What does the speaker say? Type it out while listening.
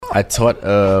I taught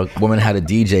a woman how to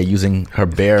DJ using her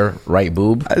bare right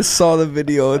boob. I saw the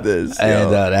video of this,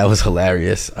 and that was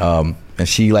hilarious. And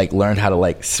she like learned how to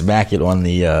like smack it on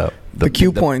the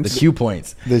cue points. The cue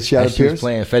points. Did she have She was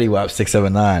playing Fetty Wap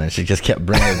 679, and she just kept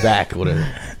bringing it back with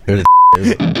her.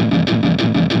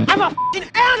 I'm a f***ing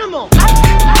animal.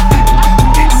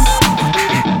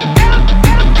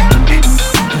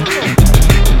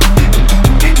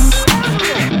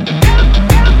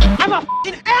 I'm a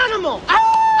f***ing animal.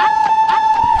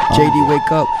 JD,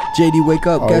 wake up. JD, wake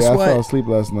up. Oh, Guess yeah, what? I fell asleep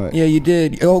last night. Yeah, you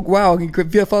did. Oh wow, you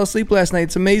fell asleep last night.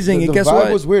 It's amazing. The And guess vibe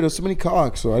what? was weird. There's so many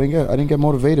cocks, so I didn't get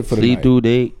motivated for the Sleep night. through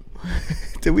date.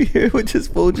 Did we hear what this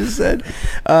fool just said?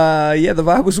 Yeah, the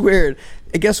vibe was weird.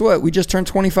 And guess what? We just turned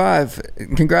 25.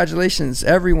 Congratulations,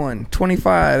 everyone.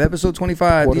 25, episode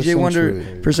 25. What a DJ Wonder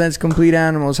century. presents Complete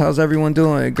Animals. How's everyone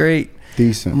doing? Great.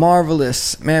 Decent.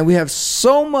 Marvelous. Man, we have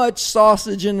so much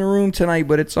sausage in the room tonight,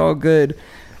 but it's all good.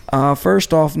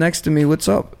 First off, next to me, what's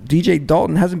up? DJ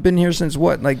Dalton hasn't been here since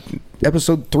what? Like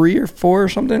episode 3 or 4 or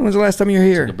something? When's the last time you were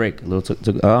here? Took a break. I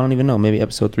don't even know. Maybe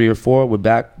episode 3 or 4. We're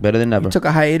back, better than ever. You took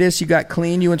a hiatus. You got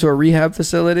clean. You went to a rehab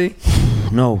facility.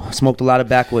 No, smoked a lot of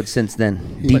backwoods since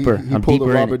then. Deeper. He I'm pulled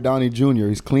deeper a in Robert it. Downey Jr.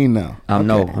 He's clean now.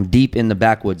 No, I'm deep in the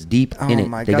backwoods. Deep in it.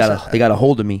 my They gosh. got a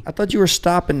hold of me. I thought you were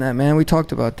stopping that, man. We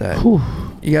talked about that.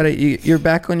 You're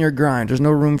back on your grind. There's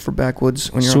no room for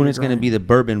backwoods when you're Soon on it's your gonna grind. be the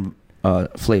bourbon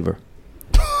flavor.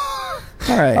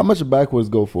 All right. How much a backwoods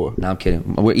go for? No, I'm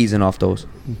kidding. We're easing off those.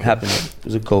 Happening.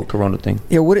 There's a Corona thing.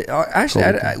 Yeah.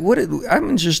 I'm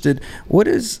interested. What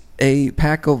is a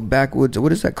pack of backwoods? What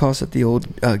does that cost at the old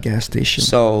gas station?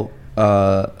 So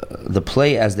the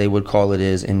play, as they would call it,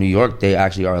 is in New York. They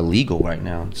actually are illegal right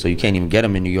now, so you can't even get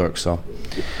them in New York. So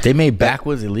They made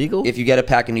backwoods illegal? if you get a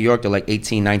pack in New York, they're like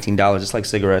 $18, $19. It's like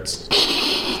cigarettes.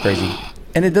 It's crazy.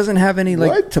 And it doesn't have any like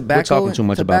What? tobacco. We're talking too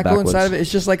much about tobacco inside backwoods. of it.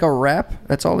 It's just like a wrap.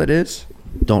 That's all it is.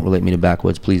 Don't relate me to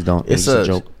backwoods, please don't. It's a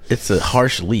joke. It's a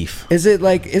harsh leaf. Is it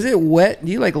wet?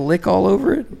 Do you like lick all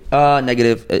over it?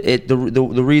 Negative.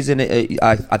 The reason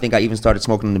I think I even started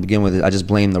smoking to begin with, I just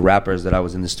blamed the rappers that I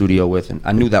was in the studio with, and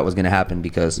I knew that was gonna happen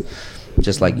because,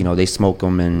 just like they smoke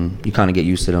them and you kind of get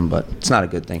used to them, but it's not a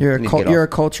good thing. You're You need to get you're a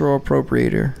off. cultural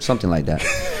appropriator. Something like that.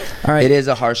 All right. It is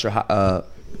a harsher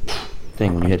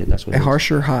thing when you hit it. That's what A it is.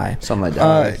 harsher high. Something like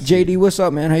that. JD, what's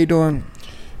up, man? How you doing?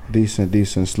 Decent.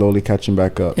 Slowly catching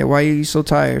back up. Yeah, why are you so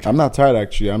tired? I'm not tired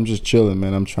actually. I'm just chilling,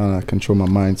 man. I'm trying to control my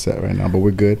mindset right now, but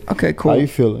we're good. Okay, cool. How you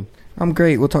feeling? I'm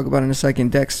great. We'll talk about it in a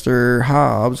second. Dexter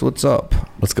Hobbs, what's up?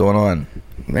 What's going on?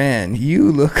 Man,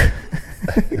 you look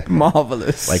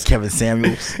marvelous. Like Kevin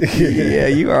Samuels? Yeah,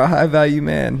 you are a high value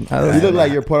man. You look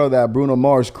like you're part of that Bruno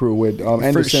Mars crew with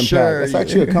Anderson sure. .Paak. That's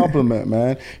actually a compliment,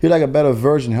 man. You're like a better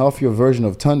version, healthier version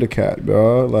of Thundercat,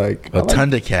 bro. Like A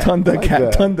Thundercat.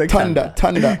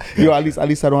 Tunda. Yo, at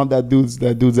least I don't have that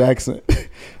dude's accent.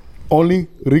 Only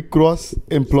Rick Ross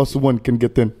and +1 can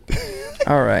get in.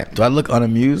 All right. Do I look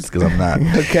unamused? Because I'm not.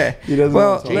 Okay. He doesn't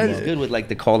Well, want to JD's good with like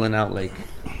the calling out, like.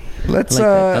 let's I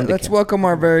like that let's Thundercat. welcome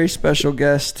our very special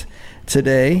guest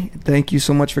today. Thank you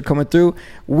so much for coming through.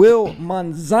 Will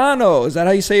Manzano. Is that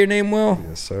how you say your name, Will?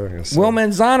 Yes, sir. Yes, sir. Will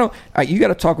Manzano. All right, you got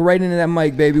to talk right into that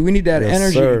mic, baby. We need that Yes,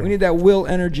 energy. sir. We need that Will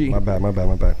energy. My bad.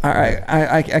 All right,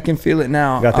 I can feel it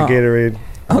now. Got the Gatorade.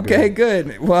 I'm Okay, good.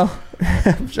 good. Well,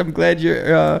 I'm glad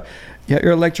your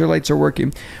electrolytes are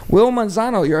working. Will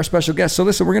Manzano, you're our special guest. So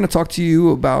listen, we're going to talk to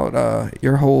you about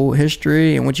your whole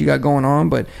history and what you got going on,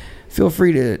 but feel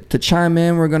free to chime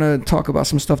in. We're going to talk about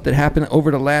some stuff that happened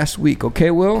over the last week.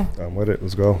 Okay, Will? I'm with it.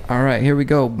 Let's go. All right, here we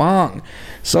go. Bong.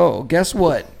 So guess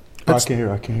what? I can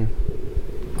hear.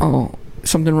 Oh,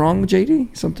 something wrong with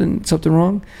JD? Something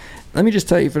wrong? Let me just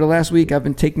tell you, for the last week, I've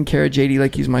been taking care of JD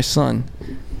like he's my son.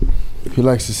 He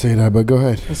likes to say that, but go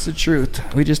ahead. That's the truth.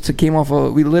 We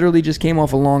literally just came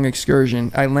off a long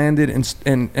excursion. I landed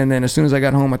and then as soon as I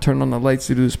got home, I turned on the lights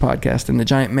to do this podcast in the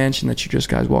giant mansion that you just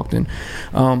guys walked in.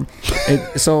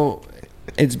 So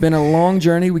it's been a long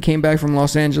journey. We came back from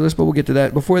Los Angeles, but we'll get to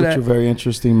that. Before But that, you're a very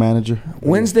interesting manager.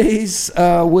 Wednesdays,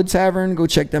 Wood Tavern, go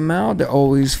check them out. They're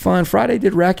always fun. Friday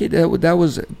did Racket. That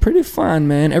was pretty fun,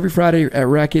 man. Every Friday at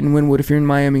Racket in Wynwood if you're in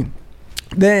Miami.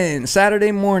 Then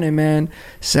Saturday morning,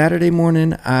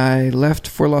 I left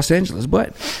for Los Angeles.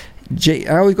 But I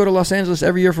always go to Los Angeles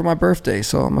every year for my birthday,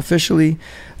 so I'm officially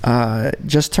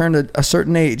just turned a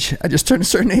certain age. I just turned a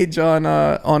certain age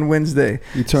on Wednesday.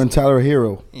 You turned Tyler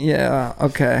Hero, Yeah,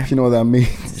 okay. if you know what that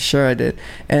means. Sure, I did.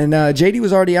 And JD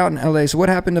was already out in LA. So what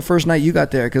happened the first night you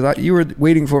got there? Because you were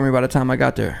waiting for me by the time I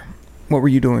got there. What were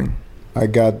you doing? I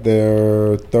got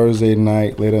there Thursday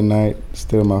night, late at night,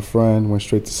 stayed with my friend, went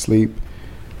straight to sleep.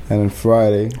 And then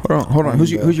Friday. Hold on.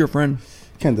 Who's your friend?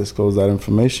 Can't disclose that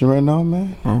information right now,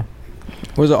 man. Oh.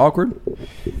 Was it awkward?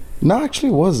 No, actually,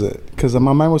 it wasn't, because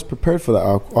my mind was prepared for that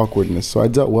awkwardness, so I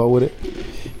dealt well with it.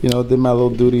 You know, did my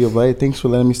little duty of, hey, thanks for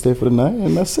letting me stay for the night,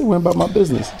 and that's it. Went about my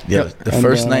business. Yeah, the And,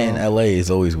 first night in LA is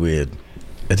always weird.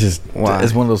 It just Why?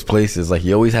 it's one of those places like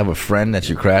you always have a friend that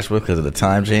you crash with because of the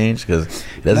time change because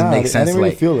it doesn't Nah, make I sense. didn't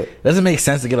really Like feel it. doesn't make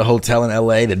sense to get a hotel in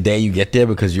LA the day you get there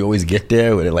because you always get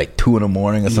there at like 2 a.m.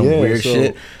 or some Yeah, weird so-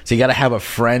 shit. So you got to have a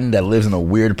friend that lives in a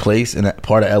weird place in that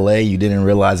part of LA you didn't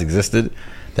realize existed.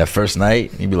 That first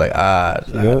night, you'd be like,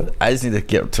 Yeah. I just need to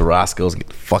get to Roscoe's and get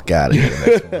the fuck out of here.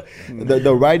 The next one.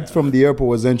 The ride from the airport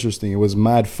was interesting. It was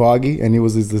mad foggy, and he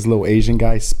was this little Asian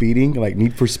guy speeding, like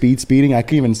Need for Speed speeding. I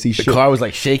couldn't even see The shit. car was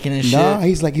like shaking and shit. Nah,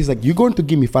 he's like, you're going to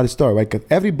give me 5 star, right? Because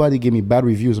everybody gave me bad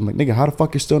reviews. I'm like, nigga, how the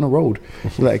fuck you still on the road?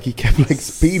 Like, he kept like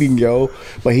speeding, yo.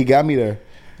 But he got me there.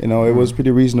 You know, it was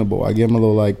pretty reasonable. I gave him a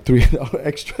little like $3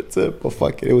 extra tip, but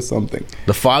fuck it was something.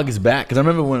 The fog is back because I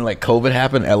remember when like COVID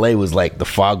happened, LA was like the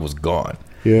fog was gone.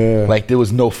 Yeah. Like there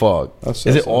was no fog. That's- Is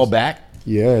it that's- all back?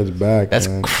 Yeah, it's back. That's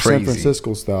man. crazy. San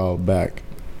Francisco style back.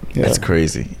 Yeah. That's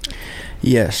crazy.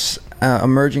 Yes.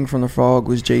 Emerging from the fog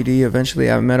was JD. Eventually,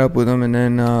 I met up with him, and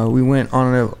then we went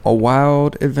on a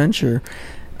wild adventure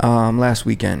last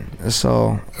weekend.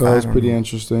 So That was I don't pretty know.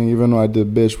 interesting. Even though I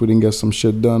did bitch, we didn't get some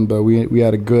shit done, but we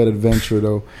had a good adventure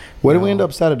though. Where did we end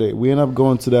up Saturday? We ended up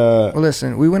going to the. Well,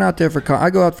 listen, we went out there for. I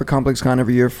go out for ComplexCon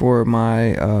every year for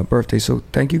my birthday. So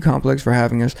thank you, Complex, for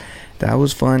having us. That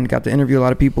was fun. Got to interview a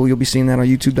lot of people. You'll be seeing that on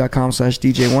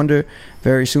YouTube.com/DJ Wonder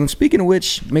very soon. Speaking of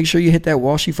which, make sure you hit that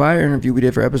Walshy Fire interview we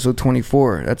did for episode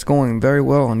 24. That's going very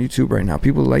well on YouTube right now.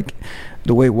 People like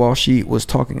the way Walshy was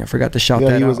talking. I forgot to shout Yeah,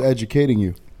 that he out. was educating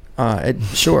you.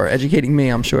 Sure, educating me,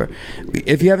 I'm sure.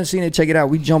 If you haven't seen it, check it out.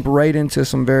 We jump right into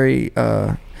some very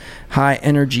high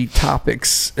energy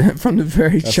topics from the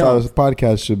very That's how jump. this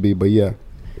podcast should be, but yeah.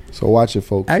 So watch it,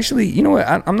 folks. Actually, you know what?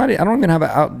 I'm not. I don't even have an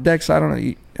out Dex. I don't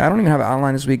even have an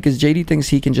outline this week because JD thinks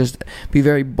he can just be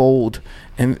very bold,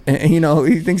 and you know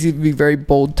he thinks he'd be very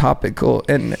bold, topical,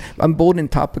 and I'm bold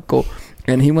and topical.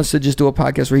 And he wants to just do a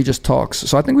podcast where he just talks.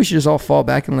 So I think we should just all fall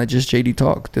back and let just JD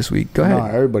talk this week. Go ahead. Nah,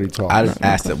 everybody talks. I just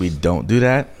asked that we don't do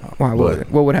that. Why? but-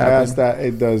 What would I happen? asked that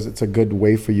it does. It's a good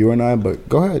way for you and I, but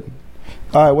go ahead.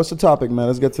 All right, what's the topic, man?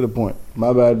 Let's get to the point.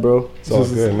 My bad, bro. It's all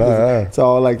good. Nah, It's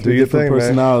all like do three your different thing,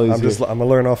 personalities. man. I'm gonna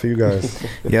learn off of you guys.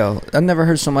 Yo, I've never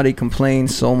heard somebody complain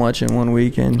so much in one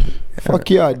weekend. Fuck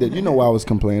yeah, I did. You know why I was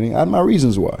complaining. I had my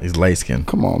reasons why. He's light skinned.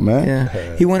 Come on, man.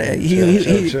 Yeah, he wanted. He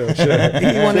Chill.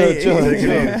 wanted. Chill.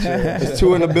 It's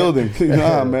two in the building.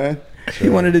 Nah, man. He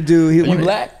wanted to do. He Are you wanted,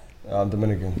 black? I'm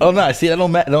Dominican. Oh no! See, that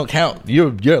don't count.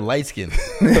 You're light skinned.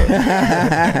 He's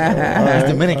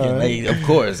Dominican, like, of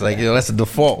course. Like that's a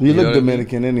default. You know look what I mean?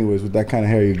 Dominican, anyways, with that kind of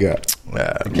hair you got.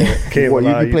 Can't What,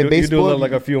 lie. you play You do baseball? look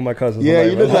like a few of my cousins. Yeah, I'm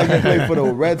you look well. like you play for the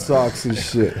Red Sox and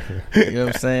shit. You know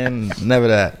what I'm saying? Never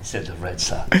that. Said the Red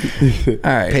Sox. all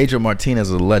right. Pedro Martinez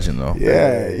was a legend, though.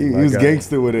 Yeah, he My was guy.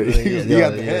 gangster with it. He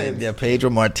got the head. yeah, Pedro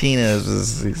Martinez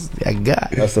was that guy.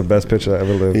 That's the best pitcher that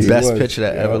ever lived. He Best was, pitcher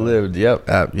that yeah. ever lived. Yep.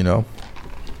 You know.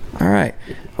 All right.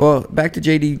 Well, back to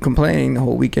JD complaining the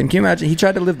whole weekend. Can you imagine? He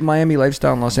tried to live the Miami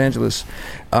lifestyle in Los Angeles.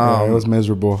 Yeah, it was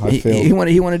miserable. I failed.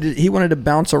 He wanted to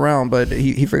bounce around, but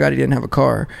he forgot he didn't have a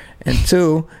car. And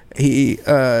two, he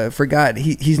forgot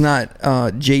he's not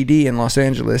JD in Los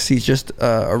Angeles. He's just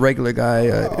a regular guy.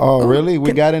 Oh, really?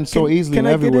 We got in so easily can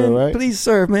and I get everywhere, in? right? Please,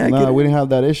 sir. May I get Nah, in? we didn't have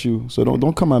that issue. So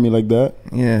don't come at me like that.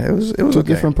 Yeah, it was Two okay.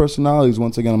 different personalities.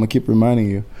 Once again, I'm gonna keep reminding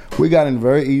you. We got in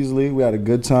very easily. We had a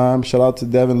good time. Shout out to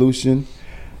Devin Lucian.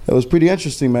 It was pretty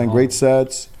interesting, man. Great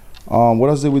sets. What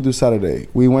else did we do Saturday?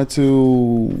 We went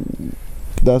to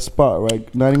that spot,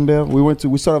 right? Nightingale.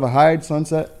 We started a Hyde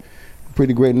Sunset.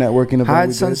 Pretty great networking event. we Hyde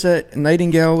did. Sunset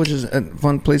Nightingale, which is a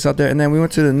fun place out there, and then we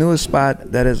went to the newest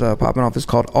spot that is popping off. It's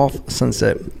called Off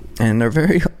Sunset, and they're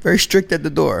very very strict at the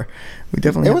door. We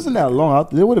definitely It wasn't that long.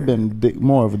 They would have been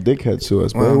more of a dickhead to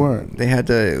us, but they weren't.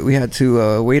 We had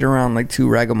to wait around like two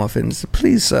ragamuffins.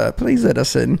 Please let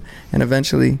us in, and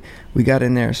eventually we got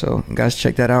in there. So guys,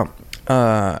 check that out.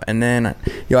 And then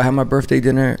I had my birthday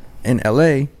dinner in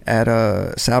LA at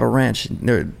Saddle Ranch.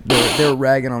 They're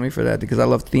ragging on me for that because I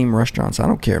love theme restaurants. I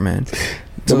don't care, man.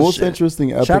 The most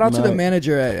interesting epic Shout out to the night-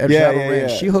 manager at Yeah, Saddle yeah,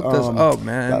 Ranch. yeah. She hooked us up,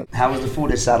 man. How was the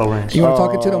food at Saddle Ranch? You want to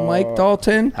talk it to the mic,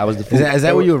 Dalton? How was the food? Is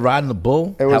that where you were riding the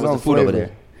bull? It How was on the food over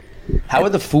flavor. there? How are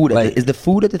the food? Like- Is the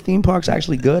food at the theme parks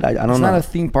actually good? I don't It's know. not a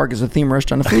theme park. It's a theme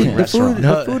restaurant. The food, the Restaurant. food,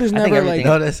 No, the food is I think never everything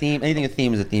like. No, is a theme. Anything a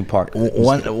theme is a theme park.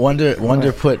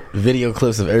 Wonder put video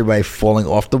clips of everybody falling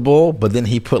off the bull, but then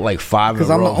he put like 5 in a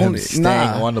 'Cause I'm row the of him only- staying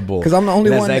nah. on the bull. 'Cause I'm the only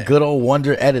And that's one that that- good old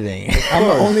Wonder editing. I'm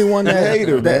the only one that,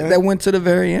 Hater, man. that went to the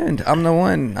very end. I'm the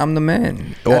one. I'm the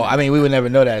man. Well, I mean, we would never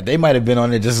know that. They might have been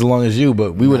on it just as long as you,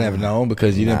 but we wouldn't have known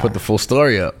because you didn't put the full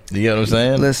story up. You get what I'm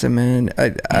saying? Listen, man.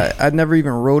 I never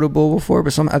even rode a bull before,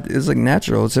 but it's like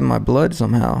natural. It's in my blood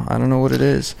somehow. I don't know what it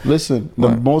is. Listen,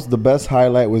 What? the best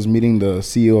highlight was meeting the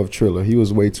CEO of Triller. He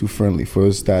was way too friendly for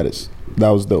his status. That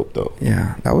was dope, though.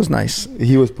 Yeah, that was nice.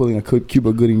 He was pulling a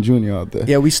Cuba Gooding Jr. out there.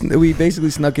 Yeah, we basically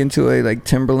snuck into a like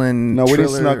Timberland. No, we didn't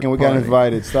Triller snuck in. We got party.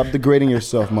 invited. Stop degrading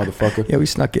yourself, motherfucker. Yeah, we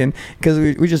snuck in because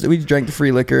we drank the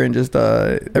free liquor and just We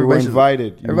were everybody's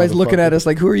invited. you everybody's looking motherfucker. at us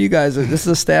like, who are you guys? This is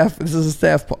a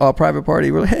staff private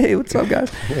party. We're like, hey, what's up,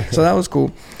 guys? So that was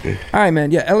cool. All right,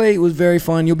 man. Yeah, LA was very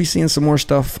fun. You'll be seeing some more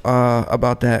stuff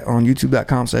about that on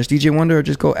youtube.com/DJ Wonder, or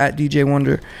just go at DJ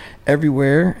Wonder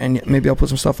everywhere, and maybe I'll put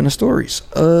some stuff in the stories.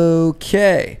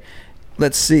 Okay.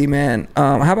 Let's see, man.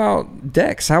 How about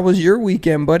Dex? How was your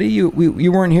weekend, buddy? You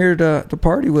weren't here to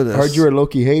party with us. I heard you were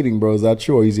low-key hating, bro. Is that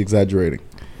true or he's exaggerating?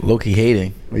 Low-key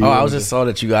hating. You I was just saw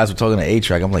that you guys were talking to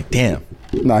A-Track. I'm like, damn.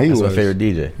 Nah, he That's was. my favorite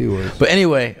DJ. He was. But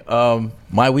anyway,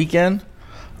 my weekend,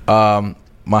 my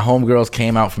homegirls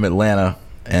came out from Atlanta,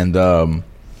 and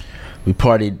we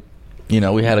partied. You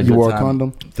know, we had a You good wore a time.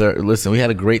 condom? Listen, we had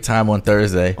a great time on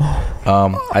Thursday.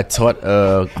 I taught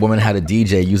a woman how to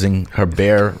DJ using her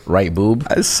bare right boob,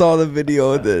 I saw the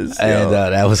video of this. and yo.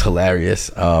 that was hilarious.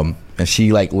 And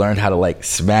she like learned how to like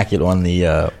smack it on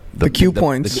the cue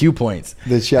points. The cue points.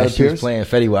 Did she have And a she was pierce? playing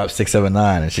Fetty Wap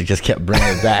 679, and she just kept bringing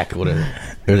it back with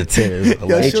her tit. It was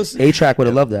hilarious. A-Track would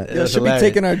have loved that. Yo, That's she'll be hilarious.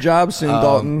 taking our job soon,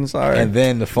 Dalton. Sorry. And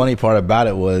then the funny part about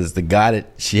it was the guy that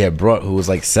she had brought, who was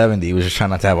like 70, was just trying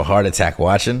not to have a heart attack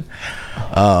watching.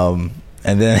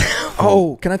 And then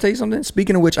Oh, can I tell you something?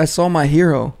 Speaking of which, I saw my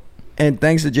hero, and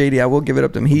thanks to JD, I will give it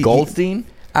up to him. Goldstein.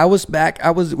 I was back.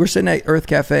 We're sitting at Earth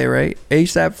Cafe, right?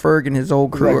 ASAP Ferg and his whole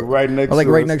crew, Like right next are like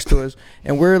to right us. next to us,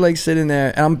 and we're like sitting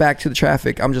there. And I'm back to the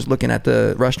traffic. I'm just looking at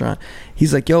the restaurant.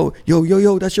 He's like, "Yo,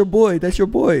 that's your boy. That's your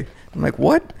boy." I'm like,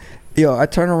 "What?" Yo, I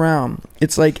turn around.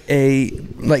 It's like a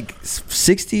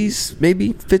 60s,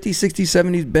 maybe 50s, 60s,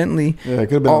 70s Bentley. Yeah, it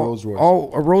could've been a Rolls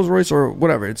Royce. A Rolls Royce or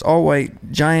whatever. It's all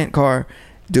white, giant car.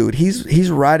 Dude,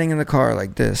 he's riding in the car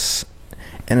like this.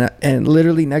 And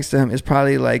literally next to him is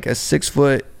probably like a 6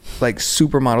 foot like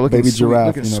supermodel looking, Baby giraffe,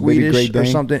 looking you know, baby Swedish Great or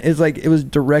Dane. something. It's like it was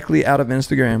directly out of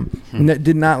Instagram. And that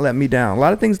did not let me down. A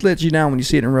lot of things let you down when you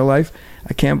see it in real life.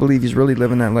 I can't believe he's really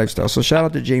living that lifestyle. So shout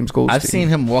out to James Goldstein. I've seen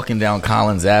him walking down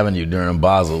Collins Avenue during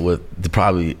Basel with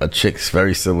probably a chick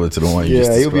very similar to the one you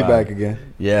just Yeah, he'll be described. back again.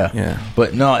 Yeah, Yeah.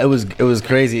 But no, it was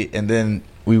crazy. And then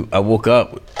I woke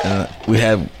up and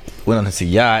went on this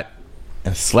yacht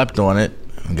and slept on it.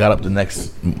 And got up the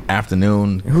next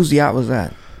afternoon. Whose yacht was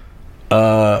that?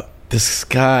 This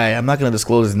guy, I'm not gonna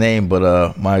disclose his name,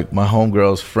 but my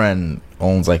homegirl's friend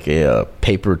owns like a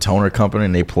paper toner company,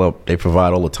 and they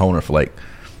provide all the toner for like.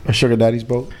 A sugar daddy's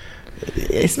boat.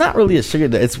 It's not really a sugar.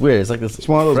 It's weird. It's like this. It's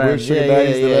one of those friend- weird sugar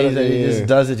daddies that He just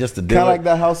does it just to do Kind of it. like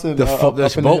that house in The up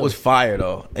this in the boat hills. was fire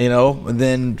though, you know. And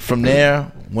then from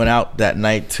there, went out that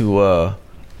night to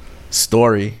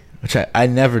Story, which I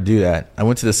never do that. I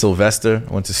went to the Sylvester.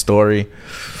 I went to Story.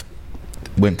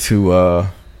 Went to.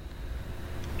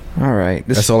 All right.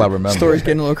 This That's all I remember. Story's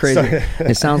getting a little crazy.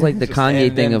 It sounds like the Kanye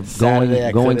And thing then of Saturday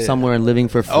I going couldn't- somewhere and living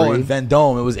for free. Oh, in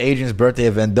Vendome. It was Adrian's birthday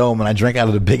at Vendome, and I drank out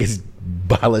of the biggest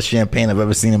bottle of champagne I've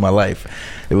ever seen in my life.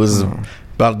 It was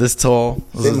about this tall.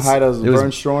 Same height as Vern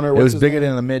Stroner. It What's was his bigger name?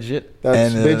 than a midget.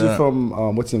 That's and, Midget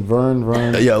from what's in Vern?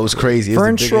 Yeah, it was crazy. It was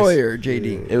Vern the biggest- Troyer,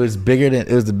 JD. It was bigger than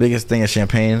it was the biggest thing of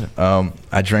champagne.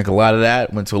 I drank a lot of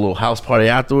that. Went to a little house party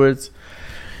afterwards.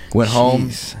 Went home.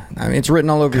 Jeez. I mean, it's written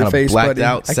all over your Kind of face, blacked buddy.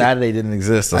 out. Saturday didn't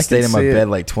exist. I I stayed can in my see it. bed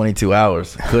like 22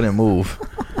 hours. Couldn't move.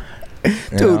 You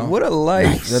Dude, know? what a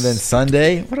life. And then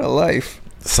Sunday What a life.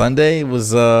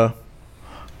 was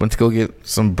went to go get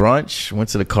some brunch. Went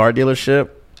to the car dealership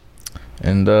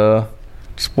and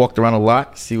just walked around a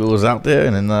lot, see what was out there,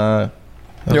 and then that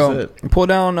was Yo, it.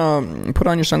 put on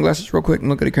your sunglasses real quick and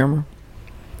look at the camera.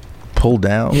 Pull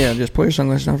down. Yeah, just put your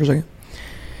sunglasses down for a second.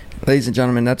 Ladies and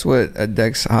gentlemen, that's what a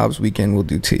Dex Hobbs weekend will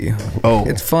do to you. Oh,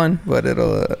 It's fun, but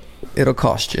it'll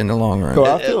cost you in the long run.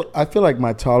 So I feel like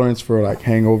my tolerance for like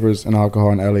hangovers and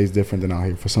alcohol in LA is different than out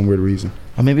here for some weird reason.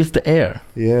 Or maybe it's the air.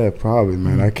 Yeah, probably,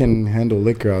 man. I can handle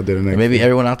liquor out there the next Or maybe day.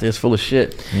 everyone out there is full of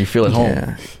shit and you feel at home.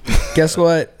 Yeah. Guess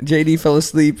what? JD fell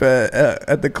asleep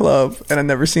at the club, and I've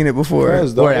never seen it before.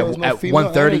 Yes, dog, Or there was no at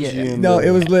female 1:30 energy in No, there.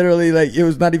 it was literally like it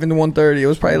was not even 1:30. It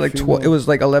was probably like Female. it was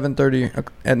like 11:30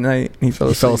 at night. He fell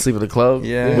You asleep. fell asleep at the club?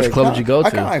 Yeah. Which club did you go I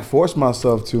kind of to? like forced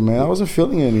myself to, man. I wasn't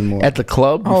feeling it anymore. At the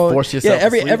club? You Oh, force yourself yeah.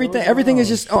 to sleep? Everything is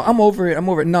just. Oh, I'm over it. I'm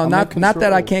over it. No, I'm not in that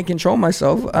I control. can't control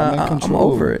myself. I'm in I'm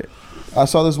control. over it. I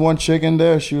saw this one chick in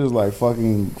there. She was like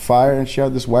fucking fire, and she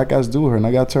had this whack ass do her, and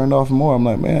I got turned off more. I'm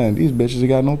like, man, these bitches they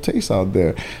got no taste out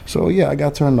there. So yeah, I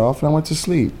got turned off, and I went to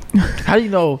sleep. How do you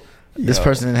know this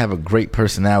person didn't have a great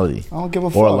personality? I don't give a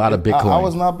fuck. Or a lot of Bitcoin. I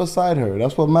was not beside her.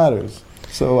 That's what matters.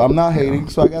 So I'm not hating.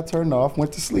 So I got turned off,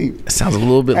 went to sleep. It sounds a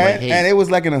little bit like And, hate. and it was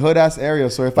like in a hood ass area.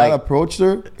 So if I Like, approached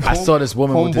her, I saw this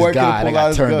woman with this homeboy guy could've and I pulled got out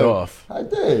his turned gun. off. I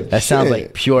did. That sounds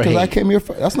like pure Because I hate. came here.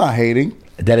 That's not hating.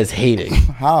 That is hating.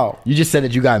 How? You just said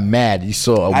that you got mad. You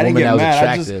saw a I didn't woman get that was mad.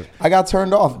 attractive. I got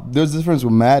turned off. There's a difference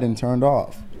with mad and turned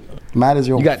off. Mad is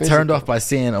your. You got physical. turned off by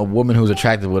seeing a woman who's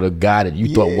attractive with a guy that you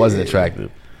thought wasn't Yeah.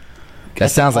 attractive. That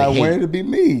sounds I like wanted hate. to be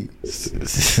me.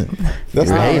 That's You're not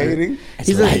a hater. hating.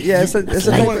 He's a, yeah, it's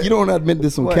a You don't admit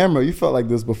this on What? camera. You felt like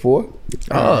this before.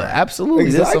 Oh, absolutely.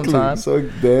 There's Exactly. sometimes. So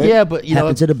then, Yeah, but you know,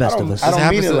 Happens to the best I of don't- us. I this don't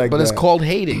happens mean it to- like but it's that. called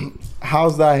hating,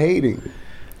 how's that hating?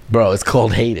 bro. It's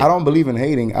called hating. I don't believe in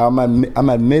hating. I'm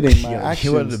admitting my Yo, actions.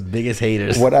 you're one of the biggest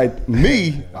haters.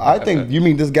 I think you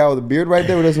mean this guy with the beard right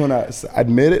there who doesn't want to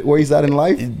admit it where he's at in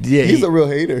life. Yeah, he's he- a real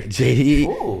hater. JD.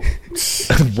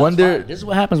 Wonder. This is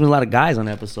what happens with a lot of guys on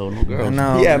the episode. No girls.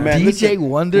 No. Yeah, man. DJ listen,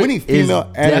 Wonder we need is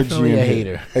female energy definitely in a here.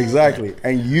 hater. Exactly,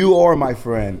 and you are my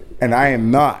friend, and I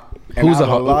am not. And Who's I have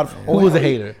a- lot of, who was a hell-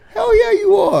 hater? Hell yeah,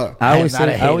 you are. I always not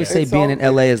a say, I always hater. say It's being all in good.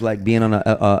 LA is like being on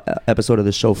a episode of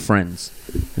the show Friends.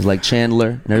 It's like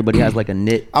Chandler, and everybody has like a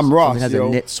knit. I'm Ross, Someone has yo. a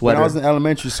knit When sweater. I was in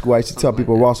elementary school, I used to tell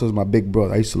people Ross was my big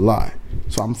brother. I used to lie.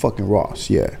 So I'm fucking Ross,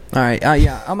 yeah. All right.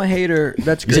 Yeah, I'm a hater.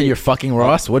 That's You great. said you're fucking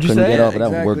Ross. What'd you Couldn't say? get off of that.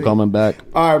 exactly. We're coming back.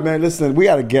 All right, man, listen, we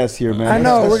got a guest here, man. I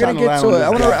know, Let's we're gonna shine a get light to on it. this I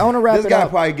wanna- guy. I wanna wrap This it guy up.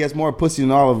 probably gets more pussy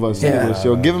than all of us. Yeah. Anyways,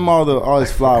 yo, give him all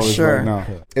his flowers Sure. right now.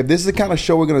 If this is the kind of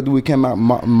show we're gonna do, we can't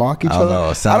mock each I don't other. know, it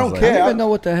I sounds don't like- I care. don't even know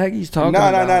what the heck he's talking No,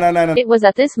 about. no. It was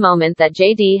at this moment that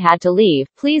JD had to leave.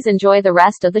 Please enjoy the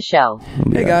rest of the show.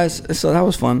 Hey guys, so that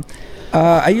was fun.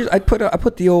 I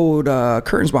put the old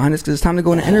curtains behind us because it's time to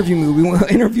go into interview mode. We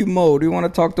want interview mode. We want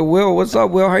to talk to Will. What's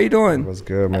up, Will? How you doing? What's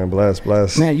good, man?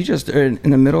 Bless. Man, you just are in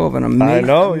the middle of an I amazing,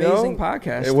 know, amazing yo.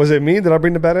 podcast. Was it me? Did I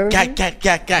bring the bad energy?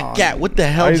 Gat. What the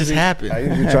hell I just usually- happened? I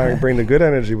usually try and bring the good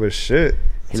energy, but shit.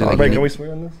 like Wait, me. can we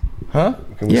swear on this? Huh?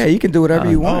 Can we Yeah, you can do whatever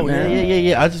you want, Oh, yeah, man.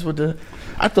 yeah. I just would.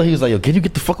 I thought he was like, "Yo, can you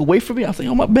get the fuck away from me?" I was like,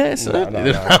 "Oh my bad, son." No.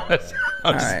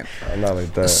 All right. I'm not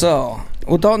like that. So,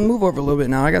 well, Dalton, move over a little bit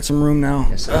now. I got some room now.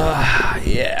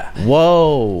 Yeah.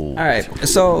 Whoa. All right.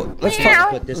 So let's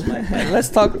talk. Put this mic. Let's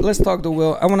talk to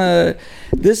Will. I wanna.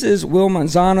 This is Will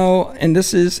Manzano, and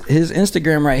this is his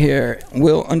Instagram right here.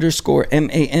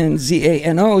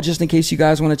 Will_MANZANO. Just in case you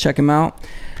guys want to check him out.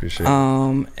 Appreciate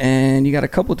it. And you got a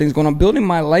couple things going on. Building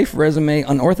my life resume,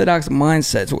 unorthodox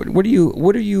mindsets. What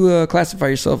do you classify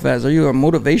yourself as? Are you a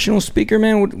motivational speaker,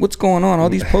 man? What's going on? All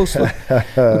these posts look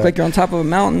like you're on top of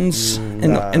mountains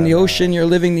in the ocean. You're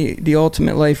living the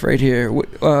ultimate life right here.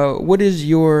 What is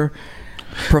your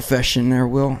profession there,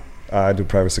 Will? I do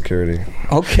private security.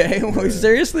 Okay, well,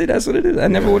 seriously, that's what it is. I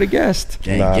never would have guessed.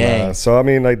 Gang, Nah. gang. So I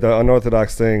mean, like the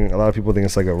unorthodox thing. A lot of people think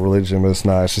it's like a religion, but it's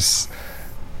not. It's just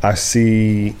I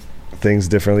see things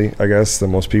differently, I guess,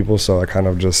 than most people. So I kind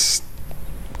of just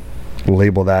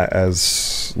label that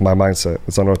as my mindset.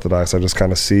 It's unorthodox. I just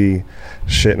kind of see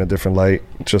shit in a different light,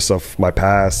 just of my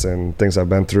past and things I've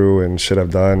been through and shit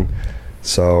I've done.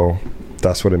 So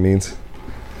that's what it means.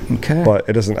 Okay. But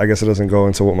it doesn't. I guess it doesn't go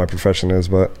into what my profession is,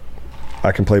 but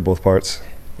I can play both parts.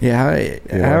 Yeah.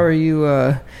 How are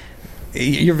you?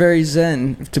 You're very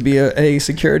zen to be a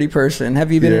security person.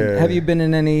 Have you been? Yeah. Have you been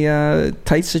in any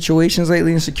tight situations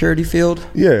lately in the security field?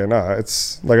 Yeah, nah,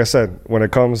 it's like I said, when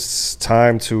it comes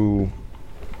time to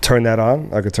turn that on,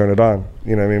 I could turn it on.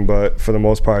 You know what I mean? But for the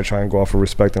most part, I try and go off of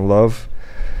respect and love.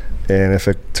 And if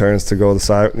it turns to go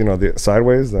the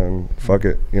sideways, then fuck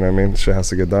it. You know what I mean? Shit has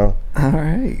to get down. All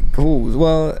right, cool.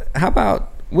 Well, how about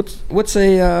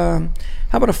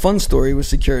how about a fun story with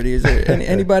security? Is there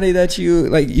anybody that you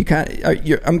like?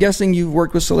 I'm guessing you've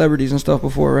worked with celebrities and stuff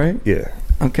before, right? Yeah.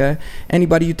 Okay.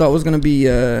 Anybody you thought was gonna be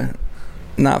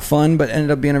not fun, but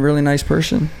ended up being a really nice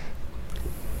person?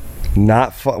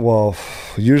 Not fun. Well,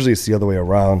 usually it's the other way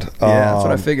around. Yeah, that's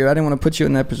what I figured. I didn't want to put you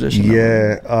in that position.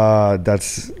 Yeah,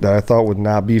 that I thought would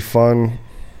not be fun.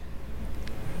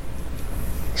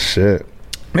 Shit.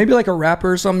 Maybe like a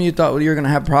rapper or something you thought you were gonna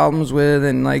have problems with,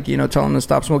 and like, you know, tell him to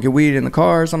stop smoking weed in the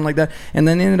car or something like that, and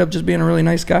then ended up just being a really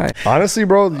nice guy. Honestly,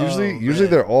 bro, usually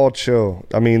they're all chill.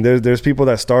 I mean, there's people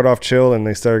that start off chill and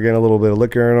they start getting a little bit of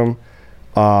liquor in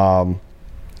them,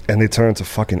 and they turn into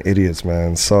fucking idiots,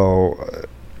 man. So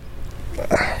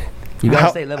You gotta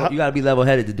stay level. You gotta be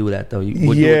level-headed to do that, though. You know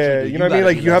what I mean.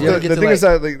 Like you have to. The thing is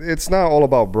that like, it's not all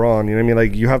about brawn. You know what I mean.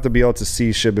 Like you have to be able to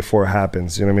see shit before it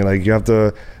happens. You know what I mean. Like you have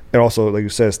to. And also, like you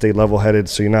said, stay level-headed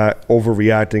so you're not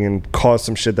overreacting and cause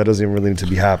some shit that doesn't even really need to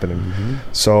be happening. Mm-hmm.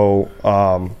 So,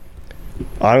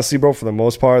 honestly, bro, for the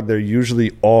most part, they're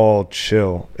usually all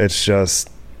chill. It's just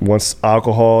once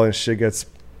alcohol and shit gets,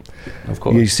 of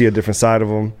course, you see a different side of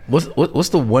them. What's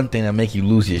the one thing that make you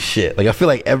lose your shit? Like I feel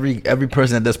like every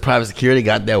person that does private security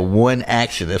got that one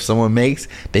action. If someone makes,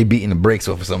 they beating the brakes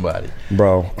off of somebody,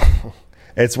 bro.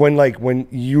 It's when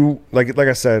you like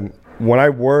I said. When I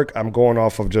work, I'm going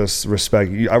off of just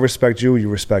respect. I respect you, you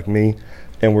respect me,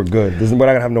 and we're good. We're not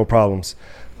gonna have no problems.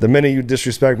 The minute you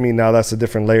disrespect me, now that's a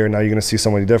different layer. Now you're gonna see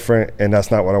somebody different, and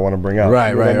that's not what I want to bring out. Right,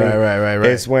 you know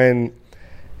right.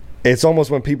 It's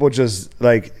almost when people just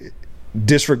like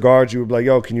disregard you, like,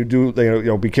 yo, can you do, you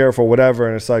know, be careful, whatever.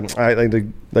 And it's like, I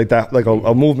like that, like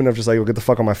a movement of just like, get the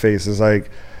fuck on my face. It's like,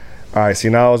 all right, see,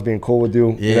 now I was being cool with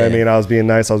you. Yeah. You know what I mean? I was being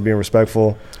nice. I was being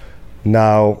respectful.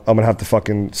 Now I'm gonna have to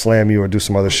fucking slam you or do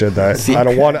some other shit that I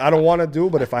don't want to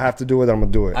do. But if I have to do it, I'm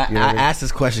gonna do it. I asked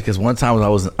this question because one time when I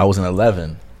was in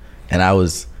 11, and I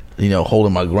was, you know,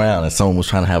 holding my ground, and someone was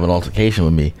trying to have an altercation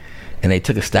with me, and they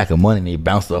took a stack of money and they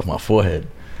bounced it off my forehead.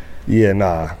 Yeah,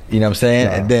 nah. You know what I'm saying?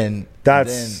 Nah. And then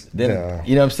yeah.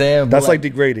 You know what I'm saying? That's like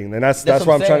degrading, and that's what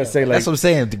I'm trying to say. Like, that's what I'm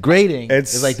saying. Degrading.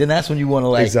 It's like then that's when you want to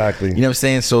like exactly. You know what I'm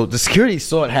saying? So the security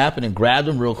saw it happen and grabbed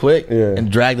him real quick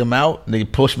and dragged him out. And they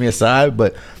pushed me aside,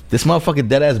 but this motherfucker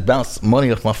dead ass bounced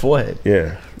money off my forehead.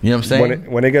 Yeah, you know what I'm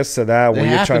saying? When it gets to that, when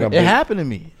you're trying to, it happened to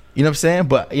me. You know what I'm saying?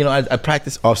 But you know, I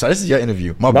practice. Oh, sorry, this is your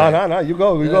interview. My bad. No. You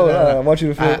go. I want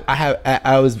you to feel.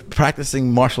 I was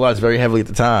practicing martial arts very heavily at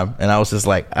the time, and I was just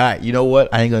like, all right, you know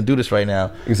what? I ain't gonna do this right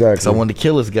now. Exactly. So I wanted to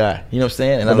kill this guy. You know what I'm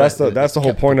saying? And that's the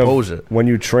whole point of when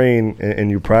you train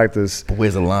and you practice. But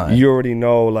where's the line? You already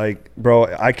know, like, bro,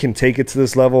 I can take it to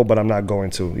this level, but I'm not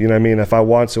going to. You know what I mean? If I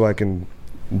want to, I can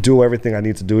do everything I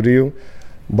need to do to you.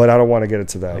 But I don't want to get it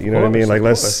to that. You know what I mean?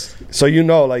 Like, so you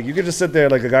know, like, you could just sit there,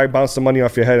 like, a guy bounce the money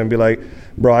off your head and be like,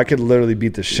 bro, I could literally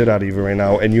beat the shit out of you right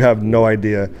now, and you have no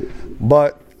idea.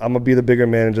 But I'm going to be the bigger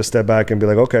man and just step back and be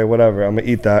like, okay, whatever. I'm going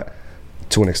to eat that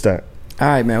to an extent. All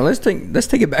right, man. Let's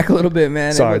take it back a little bit,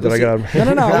 man. Sorry, did I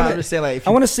get No. I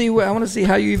want to see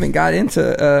how you even got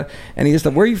into any of this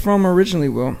stuff. Where are you from originally,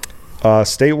 Will?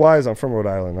 State-wise, I'm from Rhode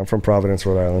Island. I'm from Providence,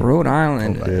 Rhode Island. Rhode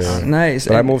Island. Yeah. Nice.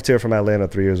 But I moved here from Atlanta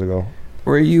 3 years ago.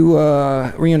 Were you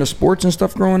into sports and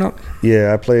stuff growing up?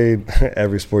 Yeah, I played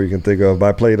every sport you can think of. But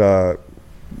I played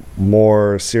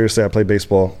more seriously. I played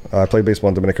baseball. I played baseball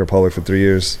in Dominican Republic for 3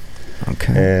 years.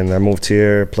 Okay. And I moved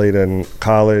here. Played in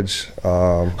college.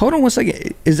 Hold on one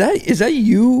second. Is that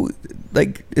you?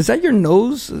 Like, is that your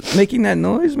nose making that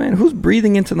noise, man? Who's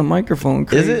breathing into the microphone?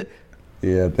 Crazy? Is it?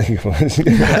 Yeah, I think it was.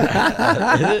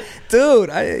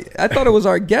 Dude, I thought it was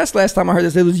our guest last time I heard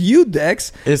this. It was you,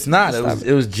 Dex. It's not.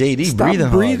 It was JD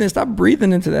Stop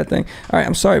breathing into that thing. All right,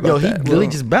 I'm sorry about that. He really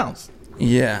just bounced.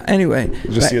 Yeah. Anyway,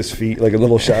 you just see his feet like a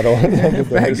little shadow.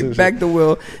 back to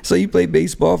Will. So you played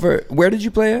baseball where did you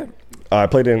play at? I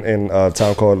played in a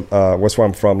town called where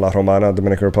I'm from, La Romana,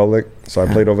 Dominican Republic. So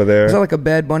I played over there. Is that like a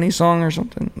Bad Bunny song or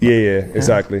something? Yeah,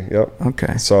 exactly. Yep.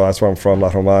 Okay. So that's where I'm from, La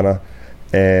Romana.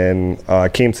 And I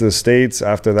came to the States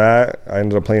after that. I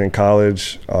ended up playing in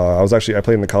college. I played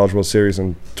in the College World Series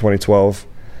in 2012.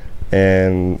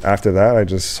 And after that, I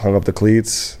just hung up the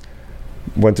cleats,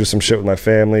 went through some shit with my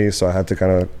family. So I had to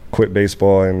kind of quit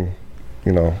baseball and,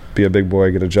 you know, be a big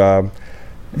boy, get a job,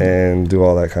 and do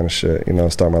all that kind of shit, you know,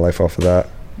 start my life off of that.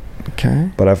 Okay.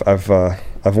 But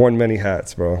I've worn many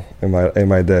hats, bro, in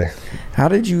my day.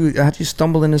 How'd you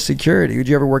stumble into security? Did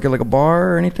you ever work at like a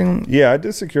bar or anything? Yeah, I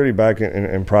did security back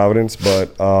in Providence,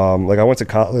 but like I went to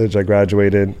college, I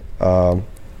graduated. Yeah,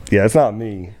 it's not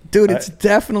me. Dude, it's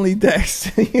definitely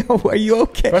Dex. Are you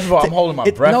okay? First of all, I'm holding my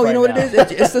breath. No, you know right what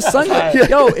it is? It's the sunglasses.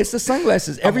 Yo, it's the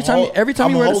sunglasses. Every time you wear the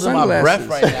sunglasses. I'm holding my breath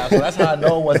right now, so that's how I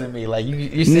know it wasn't me. Like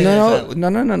you said.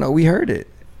 No. We heard it.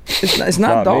 It's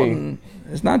not Dalton. Me.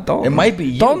 It's not Dalton. It might be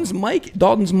you. Dalton's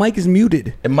mic is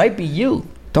muted. It might be you.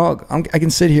 Dog, I can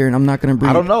sit here and I'm not going to breathe.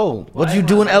 I don't know. What did you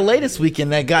do in LA this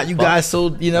weekend that got you guys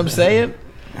so, you know what I'm saying?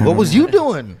 What was you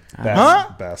doing?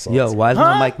 Bath, bath salts. Yo, why is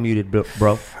my mic muted,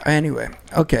 bro? Anyway,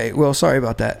 okay. Well, sorry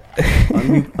about that.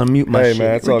 Unmute my Hey shit.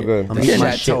 man, it's all good. I'm muting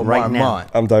my That shit told right now.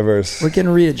 Marmont. I'm diverse. We're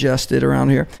getting readjusted around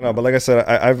here. No, but like I said,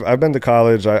 I've been to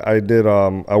college. I did.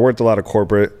 I worked a lot of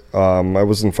corporate. I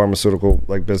was in pharmaceutical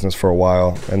like business for a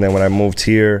while, and then when I moved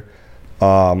here,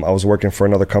 I was working for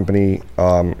another company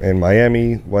in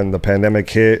Miami. When the pandemic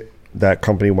hit, that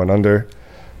company went under,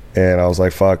 and I was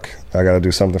like, "Fuck, I got to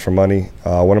do something for money."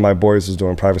 One of my boys was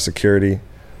doing private security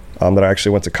that I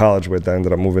actually went to college with. I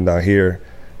ended up moving down here,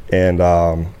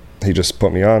 and he just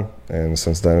put me on, and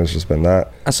since then it's just been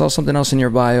that. I saw something else in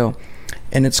your bio,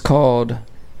 and it's called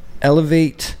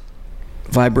Elevate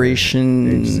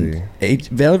Vibration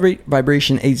Elevate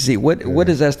Vibration HZ. What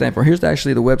does that stand for? Here's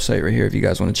actually the website right here if you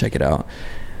guys want to check it out.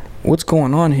 What's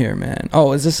going on here, man?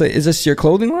 Oh, is this your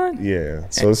clothing line? Yeah.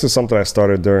 So this is something I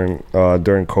started during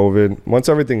COVID. Once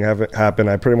everything happened,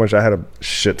 I had a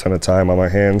shit ton of time on my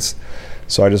hands.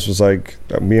 So I just was like,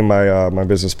 me and my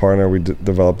business partner, we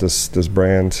developed this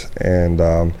brand, and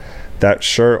that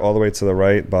shirt all the way to the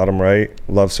right, bottom right,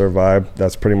 Love Serve Vibe.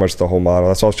 That's pretty much the whole model.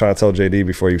 That's what I was trying to tell JD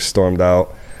before he stormed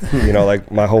out. You know,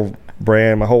 like my whole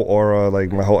brand, my whole aura,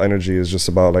 like my whole energy is just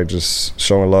about like just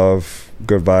showing love,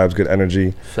 good vibes, good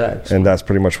energy. Facts. And that's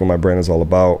pretty much what my brand is all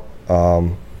about.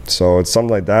 So it's something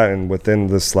like that, and within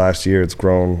this last year, it's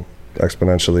grown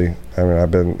exponentially. I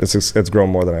mean, it's grown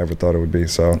more than I ever thought it would be.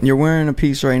 So You're wearing a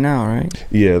piece right now, right?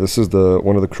 yeah, this is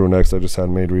one of the crew necks I just had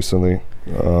made recently.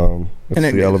 It's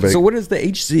the Elevate. So what is the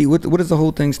HZ? What does the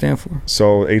whole thing stand for?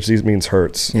 So HZ means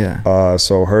hertz. Yeah.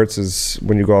 So hertz is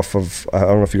when you go off of, I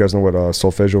don't know if you guys know what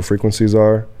solfeggio frequencies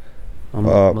are. I'm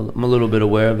a little bit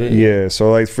aware of it. Yeah,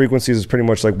 so like frequencies is pretty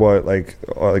much like what like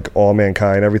all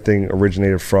mankind, everything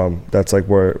originated from. That's like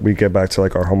where we get back to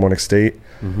like our harmonic state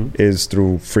is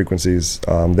through frequencies.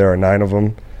 There are 9 of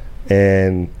them,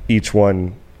 and each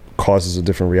one causes a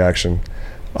different reaction.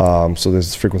 So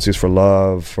there's frequencies for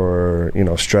love, for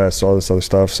stress, all this other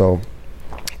stuff. So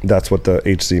that's what the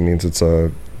HZ means. It's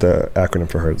the acronym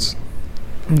for Hertz.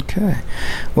 Okay.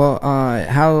 Well,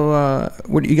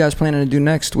 what are you guys planning to do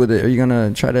next with it? Are you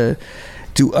gonna try to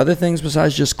do other things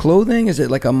besides just clothing? Is it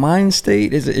like a mind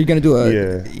state? Is it you're gonna do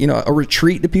a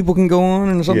retreat that people can go on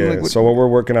and something like? So what we're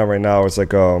working on right now is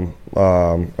like a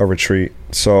retreat.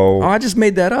 So I just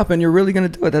made that up, and you're really gonna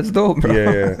do it. That's dope, bro.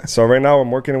 Yeah. So right now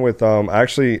I'm working with. I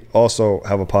actually also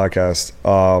have a podcast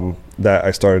that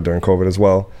I started during COVID as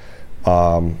well.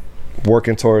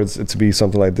 Working towards it to be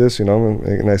something like this,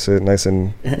 nice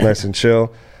and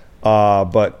chill.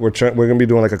 But we're gonna be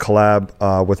doing like a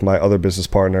collab with my other business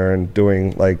partner and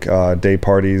doing like day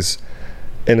parties,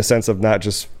 in a sense of not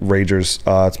just ragers.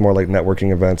 It's more like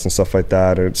networking events and stuff like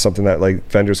that, or something that like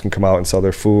vendors can come out and sell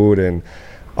their food, and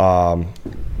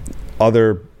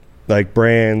other like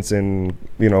brands and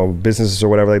businesses or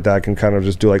whatever like that can kind of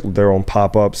just do like their own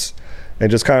pop-ups. And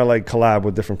just kind of like collab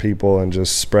with different people and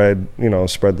just spread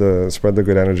the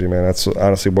good energy, man. That's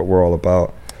honestly what we're all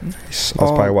about. Nice.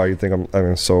 That's probably why you think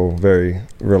I'm so very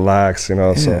relaxed,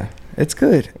 Yeah, so it's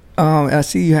good. I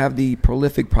see you have the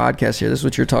Prolific podcast here. This is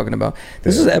what you're talking about.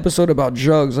 This is an episode about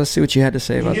drugs. Let's see what you had to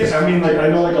say about this. I mean, like I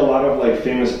know like a lot of like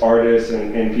famous artists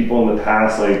and people in the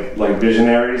past, like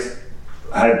visionaries,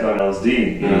 had done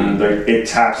LSD. Like it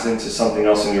taps into something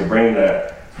else in your brain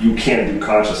that you can't do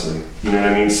consciously. You know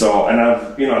what I mean? So, and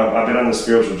I've been on the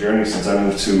spiritual journey since I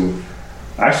moved to,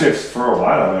 actually for a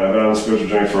while. I mean, I've been on the spiritual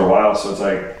journey for a while. So it's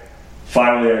like,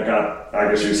 finally I got, I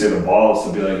guess you could say, the balls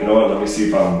to be like, you know what, let me see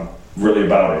if I'm really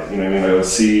about it. You know what I mean? Like, let's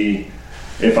see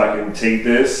if I can take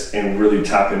this and really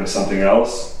tap into something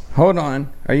else. Hold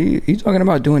on. Are you talking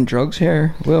about doing drugs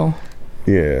here, Will?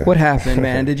 Yeah. What happened,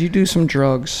 man? Did you do some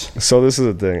drugs? So this is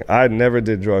the thing. I never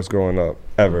did drugs growing up,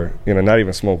 ever. Not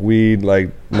even smoke weed,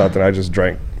 like nothing. I just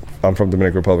drank. I'm from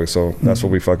Dominican Republic, so that's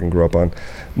what we fucking grew up on.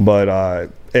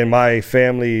 But in my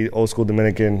family, old school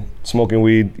Dominican, smoking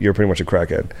weed, you're pretty much a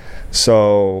crackhead.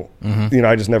 So,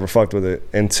 I just never fucked with it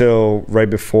until right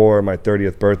before my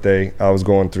 30th birthday. I was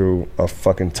going through a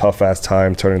fucking tough ass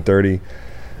time turning 30.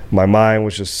 My mind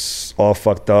was just all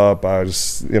fucked up. I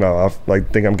was just, I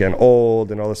like think I'm getting old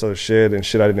and all this other shit and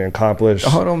shit I didn't accomplish.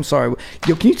 Hold on, I'm sorry.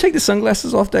 Yo, can you take the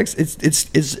sunglasses off, Dex?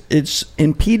 It's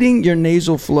impeding your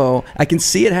nasal flow. I can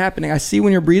see it happening. I see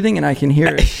when you're breathing and I can hear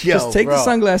it. Just take the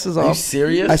sunglasses off. Are you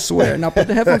serious? I swear. Now put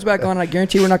the headphones back on. I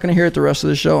guarantee we're not going to hear it the rest of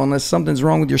the show unless something's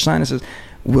wrong with your sinuses.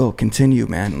 Will, continue,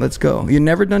 man. Let's go. You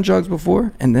never done drugs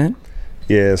before, and then?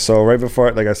 Yeah, so right before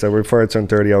I turned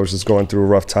 30, I was just going through a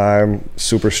rough time,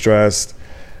 super stressed,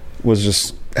 was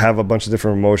just have a bunch of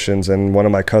different emotions. And one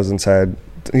of my cousins had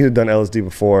done LSD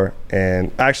before.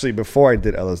 And actually, before I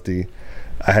did LSD,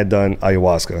 I had done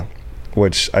ayahuasca,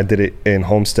 which I did it in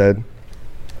Homestead.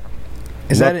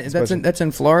 That's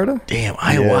in Florida? Damn,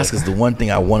 ayahuasca is the one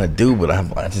thing I want to do, but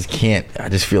I just can't. I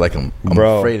just feel like I'm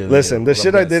Bro, afraid of it. listen, the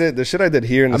shit I did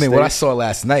here in the what I States- saw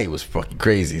last night was fucking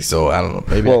crazy. So I don't know.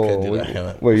 Maybe I could do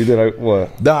that. Wait, you did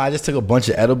what? No, I just took a bunch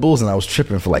of edibles and I was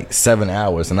tripping for like 7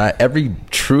 hours. And every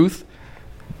truth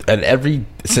and every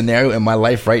scenario in my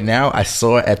life right now, I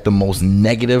saw it at the most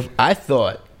negative. I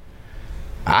thought.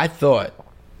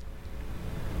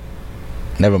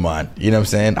 Never mind. You know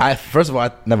what I'm saying? First of all,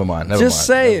 never mind. Just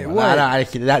say it. What?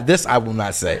 This I will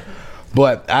not say.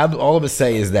 But all I'm gonna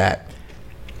say is that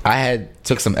I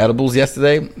took some edibles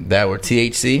yesterday that were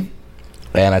THC,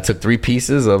 and I took 3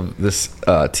 pieces of this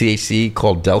THC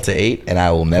called Delta 8, and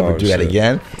I will never do that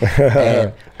again.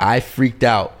 And I freaked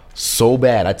out so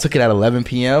bad. I took it at 11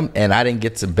 p.m. and I didn't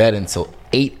get to bed until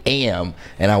 8 a.m.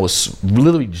 and I was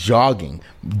literally jogging,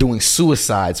 doing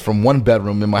suicides from one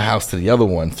bedroom in my house to the other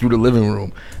one through the living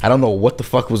room. I don't know what the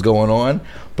fuck was going on,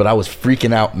 but I was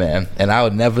freaking out, man. And I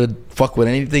would never fuck with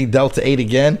anything Delta 8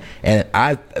 again. And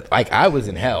I was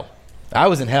in hell. I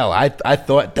was in hell. I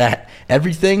thought that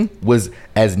everything was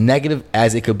as negative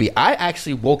as it could be. I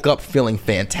actually woke up feeling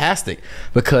fantastic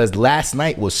because last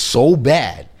night was so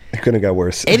bad. It couldn't have got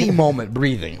worse. Any moment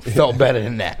breathing felt better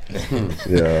than that.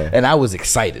 Yeah. And I was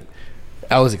excited.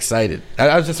 I was excited.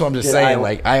 I'm just saying,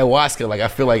 like ayahuasca, like I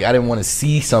feel like I didn't want to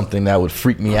see something that would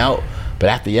freak me out. But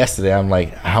after yesterday, I'm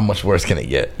like, how much worse can it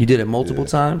get? You did it multiple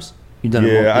times? You done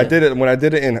it Yeah, I did it. When I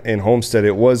did it in Homestead,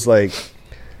 it was like,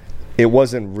 it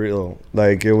wasn't real.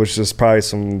 Like, it was just probably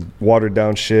some watered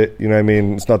down shit. You know what I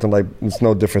mean? It's nothing like, it's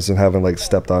no difference than having like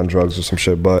stepped on drugs or some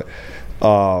shit. But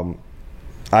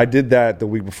I did that the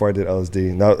week before I did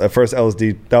LSD. Now, at first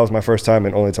LSD, that was my first time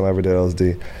and only time I ever did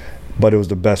LSD. But it was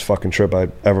the best fucking trip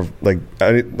I'd ever, like,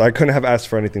 I couldn't have asked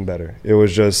for anything better. It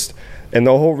was just, and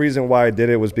the whole reason why I did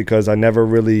it was because I never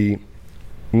really,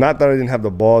 not that I didn't have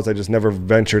the balls, I just never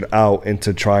ventured out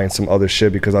into trying some other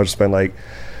shit because I just been like,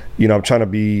 you know, I'm trying to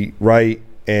be right,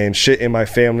 and shit in my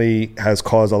family has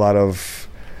caused a lot of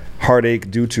heartache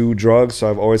due to drugs, so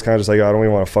I've always kind of just like, I don't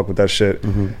even want to fuck with that shit.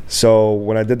 So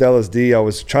when I did the LSD, I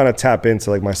was trying to tap into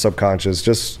like my subconscious,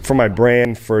 just for my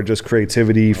brand, for just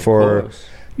creativity, for,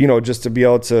 you know, just to be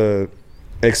able to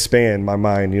expand my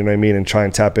mind, you know what I mean, and try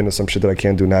and tap into some shit that I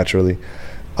can't do naturally.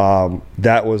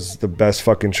 That was the best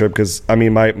fucking trip because, I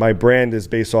mean, my brand is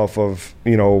based off of,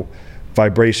 you know,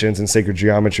 vibrations and sacred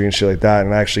geometry and shit like that,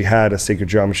 and I actually had a sacred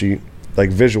geometry like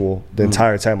visual the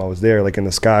entire time I was there. Like in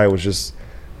the sky, it was just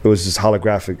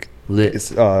holographic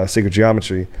sacred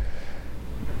geometry.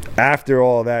 After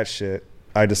all that shit,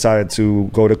 I decided to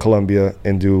go to Colombia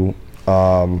and do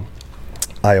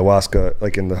ayahuasca,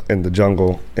 like in the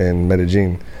jungle in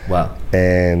Medellin. Wow.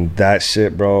 And that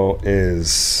shit, bro,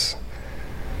 is,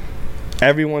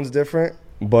 everyone's different,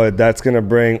 but that's gonna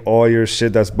bring all your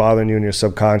shit that's bothering you in your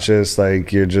subconscious,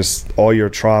 like you're just, all your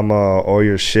trauma, all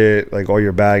your shit, like all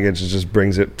your baggage, it just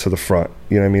brings it to the front.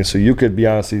 You know what I mean? So you could be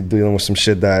honestly dealing with some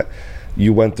shit that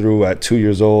you went through at 2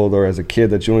 years old or as a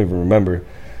kid that you don't even remember.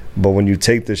 But when you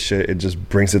take this shit, it just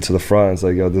brings it to the front. It's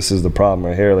like, yo, this is the problem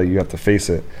right here. Like, you have to face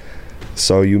it.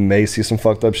 So you may see some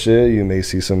fucked up shit. You may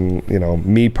see some, you know,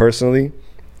 me personally,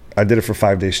 I did it for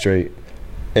 5 days straight.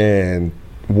 And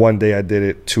one day I did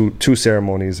it, two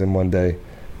ceremonies in one day,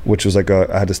 which was like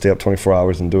I had to stay up 24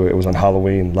 hours and do it. It was on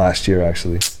Halloween last year,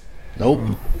 actually. Nope.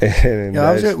 And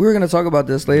we were going to talk about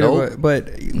this later, but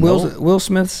Will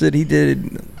Smith said he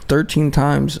did 13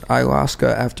 times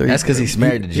ayahuasca after. That's because he's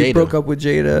married to Jada. He broke up with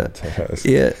Jada.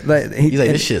 Yeah, like he's like,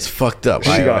 this shit's fucked up. She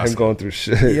got him going through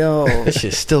shit. Yo, this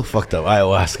shit's still fucked up.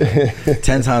 Ayahuasca.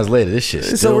 10 times later, this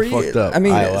shit's still fucked up. I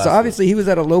mean, so obviously he was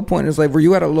at a low point. It's like, were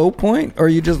you at a low point, or are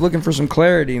you just looking for some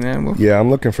clarity, man? Yeah, I'm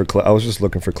looking for. I was just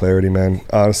looking for clarity, man.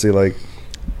 Honestly, like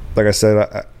I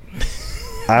said,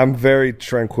 I'm very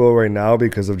tranquil right now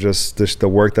because of just the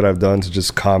work that I've done to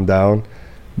just calm down.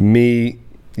 Me,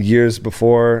 years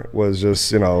before, was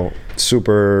just, you know,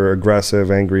 super aggressive,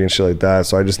 angry and shit like that.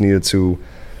 So I just needed to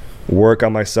work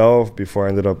on myself before I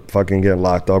ended up fucking getting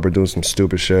locked up or doing some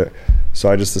stupid shit.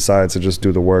 So I just decided to just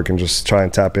do the work and just try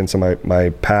and tap into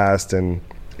my past and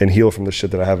heal from the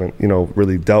shit that I haven't, you know,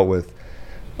 really dealt with.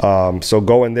 So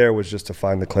going there was just to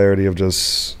find the clarity of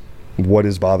just what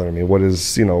is bothering me, what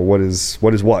is, you know, what is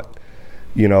what,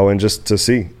 you know, and just to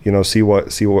see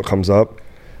what comes up.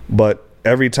 But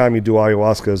every time you do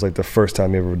ayahuasca is like the first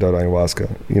time you ever done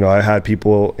ayahuasca. You know, I had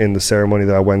people in the ceremony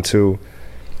that I went to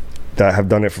that have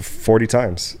done it for 40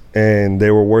 times and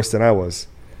they were worse than I was.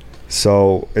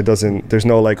 So it doesn't, there's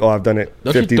no like, oh, I've done it 50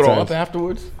 times. Don't you throw up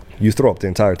afterwards? You throw up the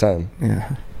entire time.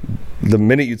 Yeah. the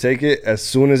minute you take it, as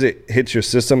soon as it hits your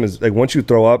system, is like once you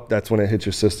throw up, that's when it hits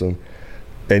your system,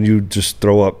 and you just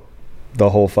throw up the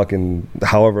whole fucking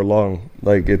however long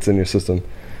like it's in your system.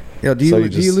 Yo, do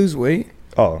you lose weight?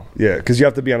 Oh yeah, because you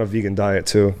have to be on a vegan diet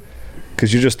too,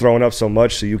 because you're just throwing up so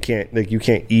much, so you can't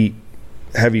eat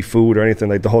heavy food or anything.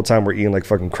 Like the whole time we're eating like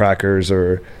fucking crackers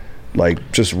or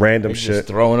like just random shit, just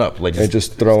throwing up, like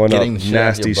just throwing up getting shit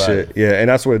out of nasty your body. shit. Yeah, and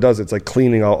that's what it does. It's like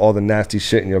cleaning out all the nasty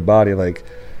shit in your body. Like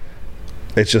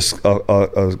it's just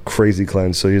a crazy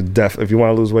cleanse. So you're if you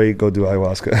want to lose weight, go do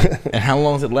ayahuasca. And how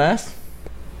long does it last?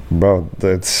 Bro,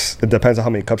 it depends on how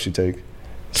many cups you take.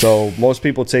 So most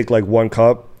people take like 1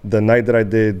 cup. The night that I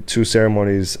did 2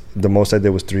 ceremonies, the most I did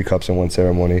was 3 cups in 1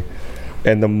 ceremony.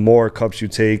 And the more cups you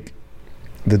take,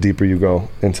 the deeper you go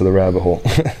into the rabbit hole.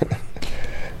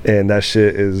 And that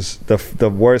shit is the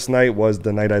worst night was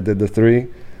the night I did the 3,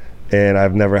 and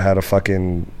I've never had a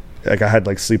fucking like I had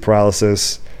like sleep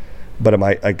paralysis, but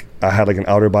I had like an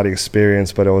outer body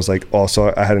experience, but it was like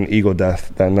also I had an ego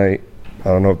death that night. I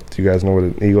don't know if you guys know what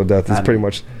an ego death is. Pretty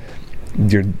much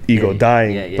your ego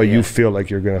dying, but you feel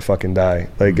like you're gonna fucking die.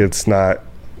 Like it's not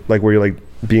like where you're like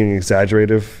being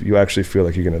exaggerative. You actually feel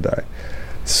like you're gonna die.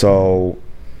 So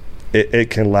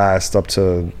it can last up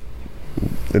to.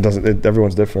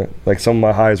 Everyone's different. Like some of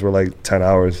my highs were like 10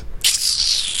 hours.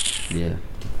 Yeah.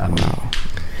 Wow.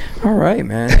 All right,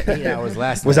 man. 8 hours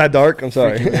last Was night. that dark? I'm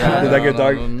sorry. Did that get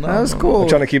dark? No, That was cool. I'm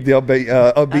trying to keep the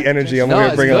upbeat energy. I'm No, going to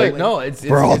it's bring good. it No, it's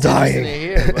we're all interesting dying. to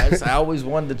hear, but I always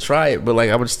wanted to try it, but like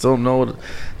I would still know what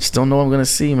I'm gonna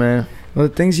see, man. Well,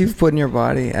 the things you've put in your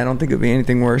body, I don't think it'd be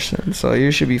anything worse. So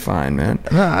you should be fine, man.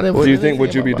 No, I didn't. Do you think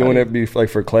would you be doing it like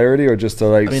for clarity or just to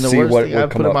like I mean, the see worst what thing I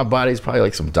would put come in my up? body is probably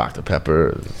like some Dr.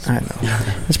 Pepper. I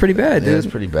know. It's pretty bad, dude. Yeah, it's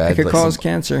pretty bad. It could Like cause some-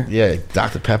 cancer. Yeah,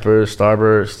 Dr. Pepper,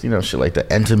 Starburst, shit like the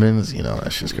Entenmann's,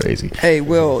 that shit's crazy. Hey,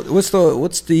 Will, what's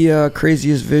the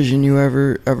craziest vision you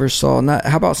ever saw?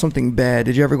 How about something bad?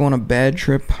 Did you ever go on a bad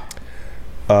trip?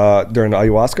 During the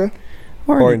ayahuasca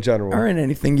or in general? Or in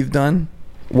anything you've done?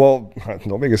 Well,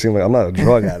 don't make it seem like I'm not a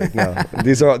drug addict. No,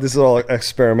 this is all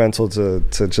experimental to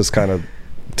just kind of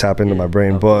tap into my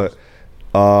brain. But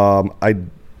I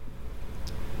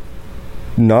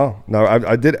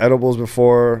did edibles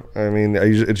before. I mean,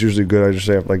 it's usually good. I just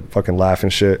say like fucking laugh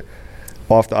and shit.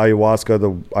 Off the ayahuasca,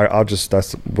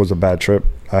 that was a bad trip.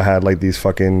 I had like these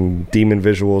fucking demon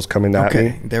visuals coming at me.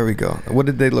 Okay, there we go. What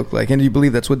did they look like? And do you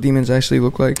believe that's what demons actually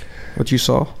look like? What you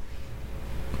saw?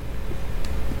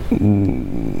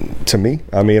 To me,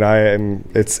 I mean,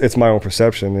 it's my own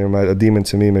perception. A demon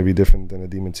to me may be different than a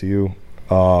demon to you.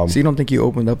 So you don't think you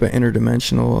opened up an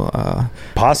interdimensional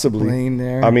possibly plane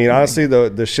there? I mean, honestly,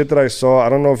 the shit that I saw, I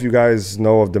don't know if you guys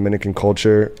know of Dominican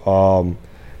culture.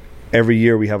 Every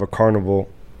year we have a carnival,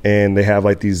 and they have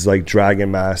like these like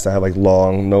dragon masks that have like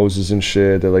long noses and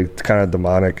shit. They're like kind of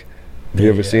demonic. Have you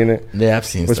ever seen it? Yeah, I've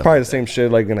seen. It was stuff probably like the same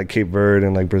shit like in like Cape Verde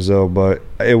and like Brazil, but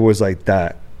it was like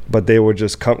that. But they were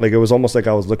just like it was almost like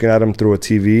I was looking at them through a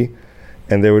TV,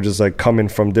 and they were just like coming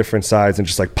from different sides and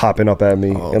just like popping up at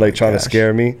me and like trying to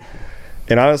scare me.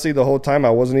 And honestly, the whole time I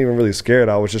wasn't even really scared.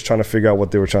 I was just trying to figure out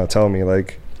what they were trying to tell me.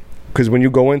 Like, because when you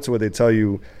go into it, they tell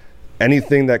you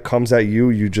anything that comes at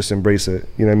you, you just embrace it.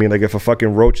 You know what I mean? Like if a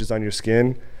fucking roach is on your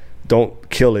skin, don't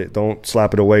kill it, don't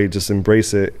slap it away, just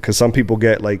embrace it. Because some people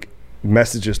get like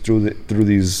messages through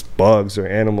these bugs or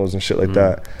animals and shit like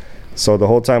that. So the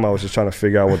whole time I was just trying to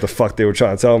figure out what the fuck they were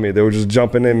trying to tell me. They were just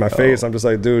jumping in my face. I'm just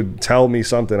like, dude, tell me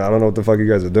something. I don't know what the fuck you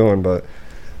guys are doing, but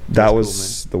that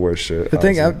was the worst shit. The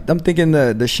thing I'm thinking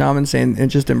the shaman saying and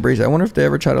just embrace it. I wonder if they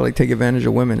ever try to like take advantage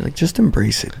of women. Like just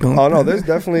embrace it. Don't. Oh no, there's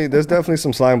definitely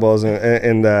some slime balls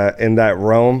in that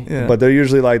realm. Yeah. But they're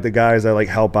usually like the guys that like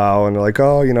help out and they're like,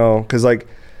 oh, because like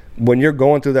when you're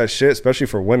going through that shit, especially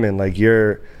for women, like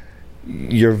you're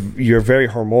very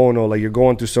hormonal, like you're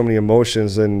going through so many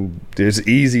emotions, and it's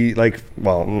easy, like,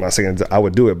 well, I'm not saying I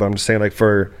would do it, but I'm just saying like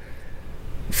for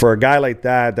a guy like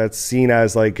that that's seen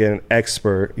as like an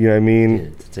expert, you know what I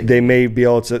mean, they may be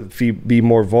able to be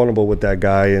more vulnerable with that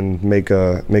guy and make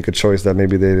a choice that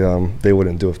maybe they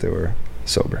wouldn't do if they were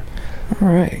sober. All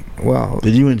right. Well,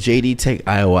 Did you and JD take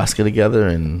ayahuasca together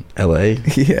in LA?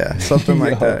 yeah, something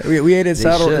like that. We ate at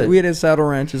Saddle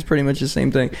Ranch. It's pretty much the same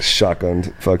thing. Shotgun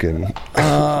fucking.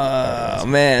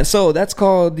 Man, so that's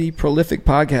called the Prolific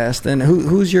Podcast. And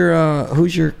who's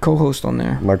your co-host on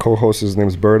there? My co-host, his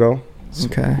name's Berto.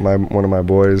 Okay. One of my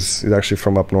boys. He's actually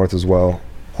from up north as well,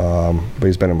 but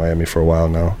he's been in Miami for a while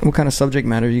now. What kind of subject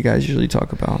matter do you guys usually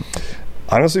talk about?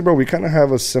 Honestly, bro, we kind of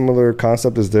have a similar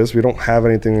concept as this. We don't have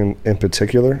anything in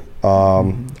particular.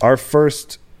 Our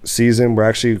first season, we're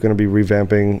actually going to be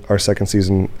revamping our second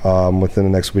season within the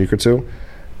next week or two.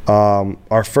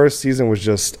 Our first season was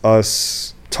just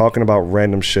us talking about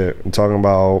random shit and talking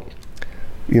about,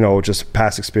 just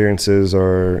past experiences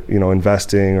or,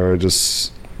 investing or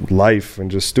just life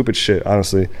and just stupid shit,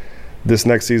 honestly. This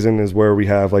next season is where we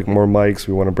have like more mics.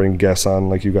 We want to bring guests on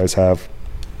like you guys have.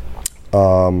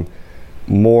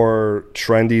 More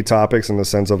trendy topics in the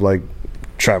sense of like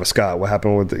Travis Scott, what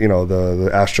happened with the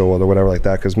Astro World or whatever like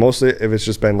that. Because mostly if it's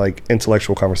just been like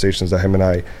intellectual conversations that him and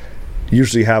I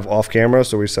usually have off camera.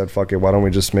 So we said, fuck it, why don't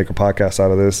we just make a podcast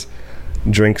out of this?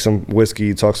 Drink some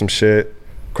whiskey, talk some shit,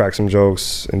 crack some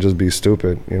jokes, and just be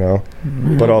stupid,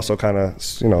 but also kind of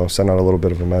send out a little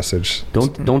bit of a message.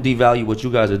 Don't devalue what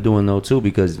you guys are doing though too,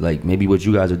 because like maybe what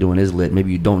you guys are doing is lit.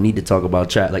 Maybe you don't need to talk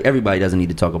about like everybody doesn't need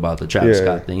to talk about the Travis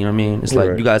Scott thing. You know what I mean? It's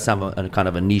like you guys have a kind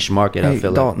of a niche market. Hey, I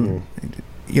feel Dalton,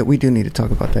 yeah, we do need to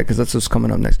talk about that because that's what's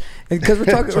coming up next. Because we're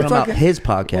talking about his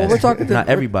podcast. Well, we're talking to, not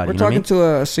everybody. We're talking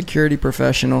to a security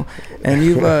professional, and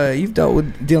you've dealt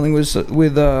with dealing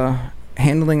with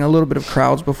handling a little bit of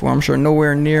crowds before. I'm sure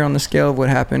nowhere near on the scale of what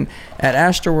happened at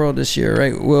Astroworld this year,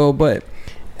 right? Well, but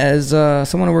as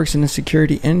someone who works in the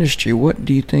security industry, what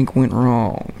do you think went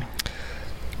wrong?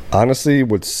 Honestly,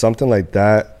 with something like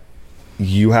that,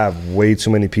 you have way too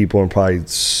many people and probably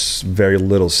very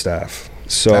little staff.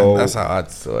 So that's how I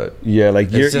saw it. Yeah,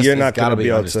 like you're not going to be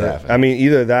able to. I mean,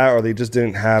 either that or they just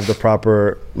didn't have the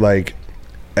proper like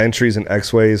entries and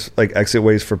exit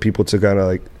ways for people to kind of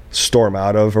like storm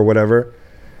out of or whatever.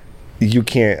 You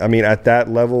can't. I mean, at that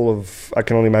level of, I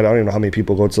can only imagine. I don't even know how many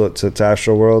people go to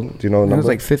Astroworld. Do you know the number? It was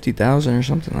like 50,000 or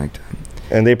something like that.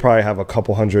 And they probably have a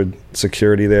couple hundred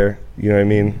security there. You know what I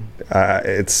mean?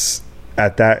 It's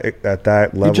at that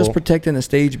level. You're just protecting the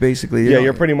stage, basically. Yeah,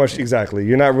 you're pretty much exactly.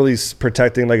 You're not really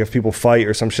protecting like if people fight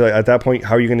or some shit. At that point,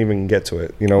 how are you gonna even get to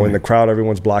it? In the crowd,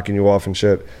 everyone's blocking you off and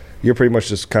shit. You're pretty much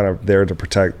just kind of there to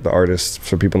protect the artists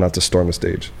for people not to storm the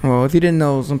stage. Well, if you didn't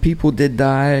know, some people did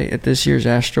die at this year's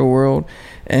Astroworld,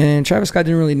 and Travis Scott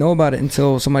didn't really know about it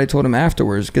until somebody told him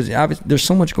afterwards, because there's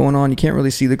so much going on, you can't really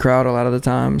see the crowd a lot of the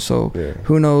time. So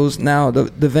who knows? Now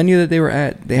the venue that they were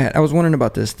at, I was wondering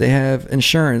about this. They have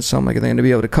insurance, so I'm like, are they going to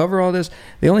be able to cover all this?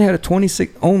 They only had a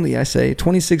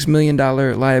 $26 million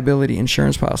liability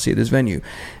insurance policy at this venue,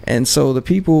 and so the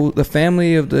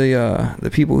family of the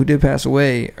people who did pass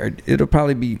away, it'll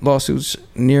probably be lawsuits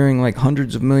nearing like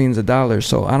hundreds of millions of dollars.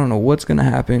 So I don't know what's going to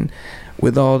happen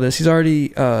with all this. He's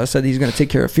already said he's going to take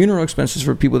care of funeral expenses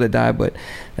for people that die, but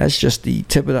that's just the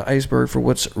tip of the iceberg for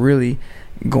what's really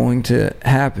going to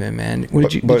happen, man.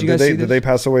 Did you guys see this? Did they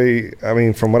pass away? I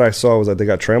mean, from what I saw, was that they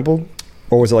got trampled?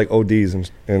 Or was it like ODs and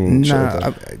shit like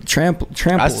that? Trampled.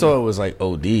 I saw it was like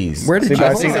ODs. Where did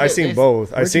I seen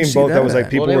both. I seen both. That was like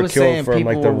people were killed from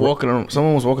like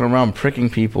someone was walking around pricking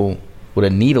people with a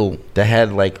needle that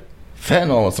had like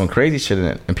fentanyl or some crazy shit in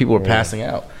it, and people were passing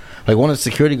out. Like one of the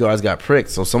security guards got pricked,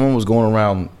 so someone was going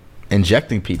around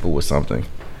injecting people with something,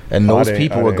 and those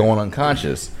people were going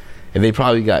unconscious, and they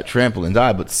probably got trampled and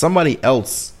died. But somebody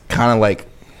else kind of like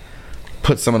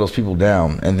put some of those people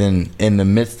down, and then in the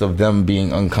midst of them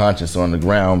being unconscious on the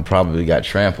ground, probably got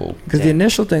trampled. Because the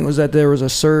initial thing was that there was a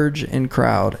surge in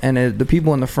crowd, and the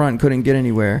people in the front couldn't get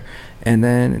anywhere, and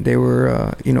then they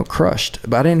were crushed.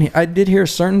 But I did hear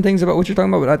certain things about what you're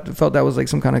talking about, but I felt that was like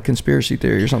some kind of conspiracy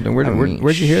theory or something.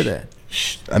 Where'd you hear that?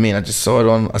 I mean, I just saw it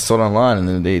online, and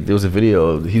then there was a video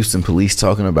of the Houston police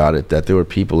talking about it, that there were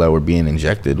people that were being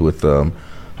injected with a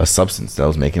substance that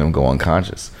was making them go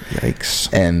unconscious.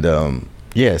 Yikes. And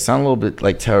it sounded a little bit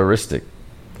like terroristic.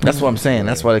 That's what I'm saying.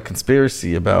 That's why the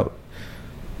conspiracy about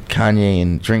Kanye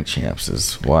and Drink Champs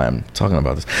is why I'm talking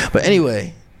about this. But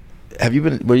anyway,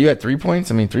 were you at 3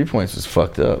 Points? I mean, 3 Points was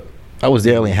fucked up. I was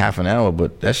there only half an hour,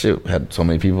 but that shit had so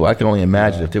many people. I can only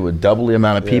imagine if they would double the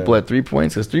amount of people at 3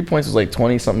 Points, because 3 Points was like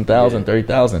 20-something thousand,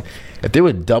 30,000. If they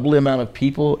would double the amount of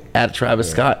people at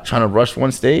Travis Scott trying to rush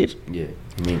one stage, if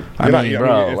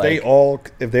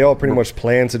they all pretty much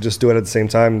plan to just do it at the same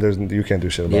time, you can't do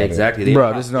shit about it. Yeah, exactly. They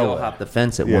all hop the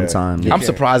fence at one time. I'm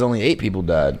surprised only 8 people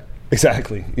died.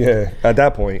 Exactly. Yeah. At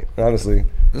that point, honestly.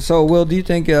 So, Will, do you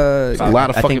think a lot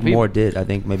of fucking people? More did. I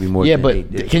think maybe more. Yeah, than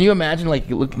but did. Can you imagine, like,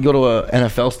 you go to a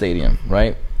NFL stadium,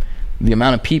 right? The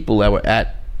amount of people that were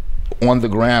on the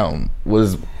ground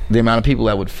was the amount of people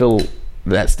that would fill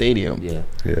that stadium. Yeah.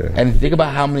 And think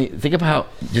about how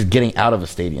just getting out of a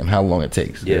stadium, how long it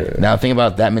takes. Yeah. Now think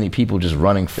about that many people just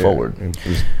running forward.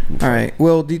 All right.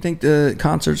 Well, do you think the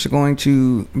concerts are going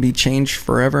to be changed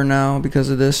forever now because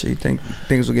of this, or you think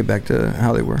things will get back to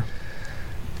how they were?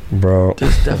 Bro,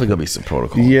 there's definitely gonna be some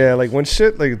protocol. Yeah, like when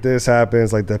shit like this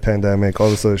happens, like the pandemic, all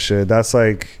this other shit, that's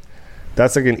like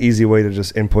an easy way to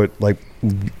just input like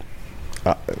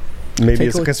maybe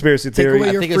it's a conspiracy theory. away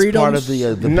I your think it's part of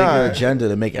freedoms? the Nah. bigger agenda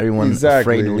to make everyone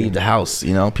Exactly. afraid to leave the house.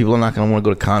 You know, people are not going to want to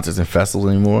go to concerts and festivals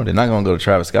anymore. They're not going to go to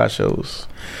Travis Scott shows.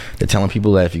 They're telling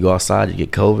people that if you go outside, you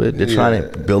get COVID. They're trying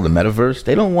to build a metaverse.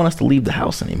 They don't want us to leave the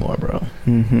house anymore, bro.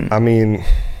 I mean,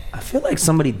 I feel like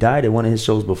somebody died at one of his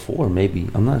shows before. Maybe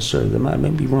I'm not sure. That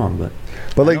might be wrong, but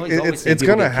like I know he's always saying it's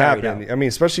people gonna get carried happen. out. I mean,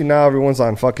 especially now everyone's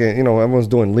on fucking, everyone's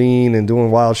doing lean and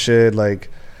doing wild shit. Like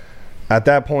at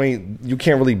that point, you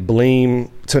can't really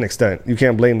blame, to an extent, you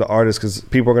can't blame the artist because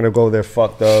people are gonna go there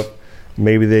fucked up.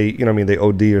 Maybe they, they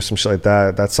OD or some shit like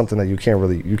that. That's something that you can't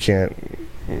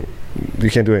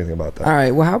do anything about that. All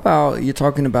right. Well, how about you're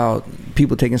talking about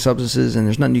people taking substances and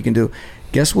there's nothing you can do.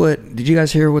 Guess what? Did you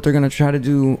guys hear what they're going to try to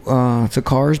do to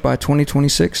cars by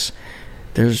 2026?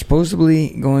 They're supposedly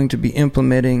going to be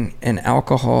implementing an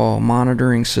alcohol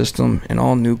monitoring system in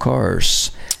all new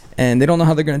cars. And they don't know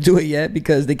how they're going to do it yet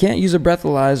because they can't use a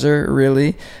breathalyzer,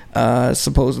 really,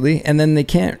 supposedly. And then they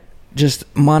can't just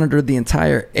monitor the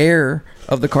entire air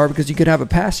of the car because you could have a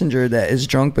passenger that is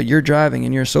drunk but you're driving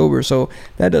and you're sober, so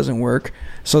that doesn't work.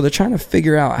 So they're trying to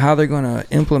figure out how they're going to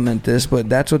implement this, but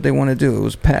that's what they want to do. It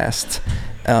was passed.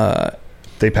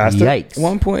 They passed it. yikes.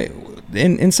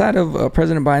 Inside of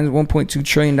President Biden's $1.2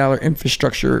 trillion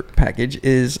infrastructure package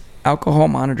is alcohol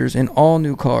monitors in all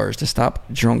new cars to stop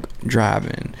drunk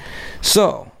driving.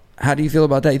 So how do you feel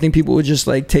about that? You think people would just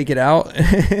like take it out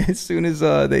as soon as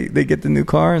they get the new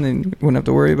car and then wouldn't have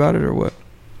to worry about it, or what?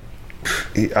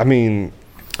 I mean,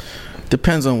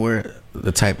 Depends on where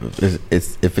the type of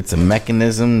if it's a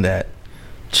mechanism that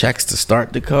checks to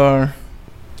start the car.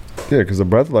 yeah, because the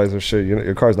breathalyzer shit,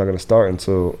 your car's not gonna start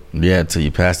until Till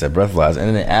you pass that breathalyzer, and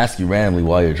then they ask you randomly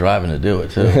while you're driving to do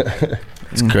it too.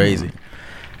 It's crazy.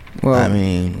 Well, I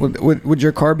mean, would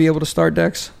your car be able to start,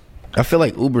 Dex? I feel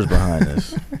like Uber's behind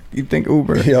this. You think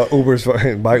Uber? yeah, Uber's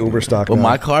fucking buy Uber stock. Will now.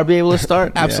 my car be able to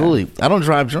start? Absolutely. I don't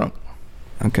drive drunk.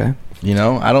 Okay. You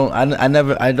know, I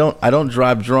don't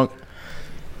drive drunk.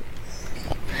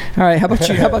 All right. How about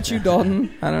you? How about you,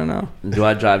 Dalton? I don't know. Do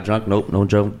I drive drunk? Nope.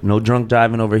 No drunk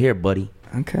driving over here, buddy.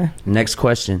 Okay. Next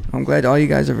question. I'm glad all you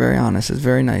guys are very honest. It's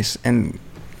very nice, and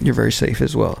you're very safe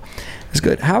as well. It's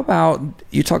good. How about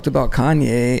you talked about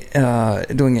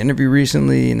Kanye doing an interview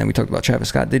recently, and then we talked about Travis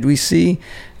Scott. Did we see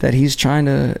that he's trying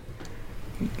to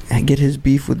get his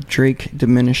beef with Drake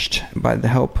diminished by the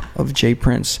help of Jay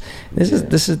Prince? This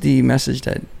is the message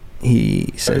that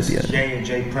he said This the is other day. Jay and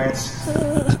Jay Prince.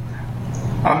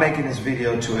 I'm making this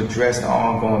video to address the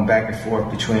ongoing back and forth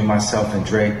between myself and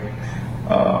Drake.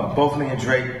 Both me and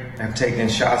Drake have taken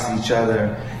shots at each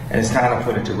other, and it's time to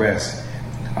put it to rest.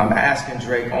 I'm asking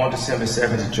Drake on December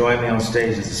 7th to join me on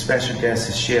stage as a special guest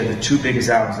to share the two biggest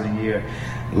albums of the year,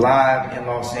 live in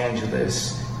Los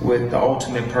Angeles, with the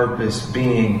ultimate purpose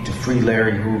being to free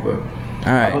Larry Hoover.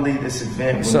 All right. I believe this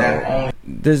event will So- not only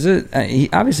Does it?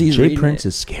 Obviously, he's Jay reading Prince it.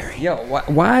 is scary. Yo,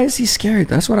 why is he scared?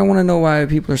 That's what I want to know. Why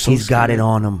people are so? He's got scared. it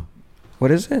on him.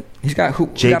 What is it? He's got who?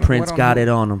 Jay Prince got it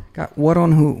on him. Got what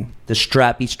on who? The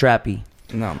strappy.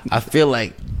 No. I feel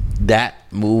like that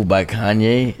move by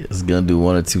Kanye is gonna do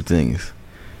one of two things.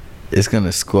 It's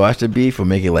gonna squash the beef or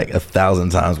make it like 1,000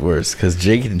 times worse. Because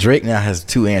Drake now has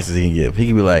two answers he can give. He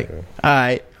can be like, "All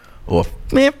right," or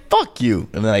 "Man, fuck you,"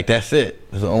 and then like that's it.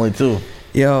 There's only two.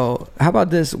 Yo, how about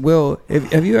this, Will?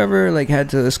 Have you ever like had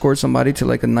to escort somebody to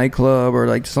like a nightclub or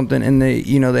like something, and they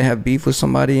they have beef with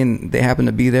somebody and they happen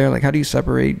to be there? Like, how do you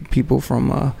separate people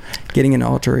from getting in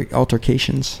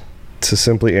altercations? To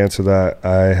simply answer that,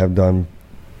 I have done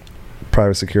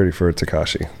private security for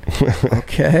Tekashi.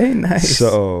 Okay, nice.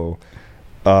 So,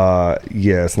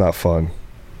 yeah, it's not fun.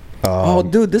 Oh,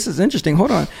 dude, this is interesting.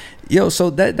 Hold on, yo. So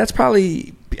that's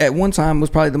probably at one time was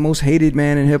probably the most hated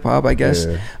man in hip hop, I guess.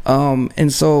 Yeah.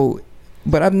 And so,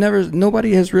 but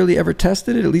nobody has really ever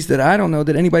tested it. At least that I don't know.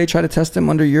 Did anybody try to test him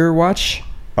under your watch?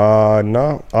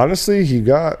 No, honestly, he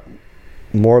got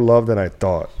more love than I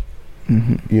thought.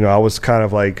 Mm-hmm. I was kind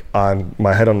of like on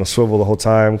my head on the swivel the whole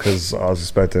time because I was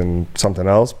expecting something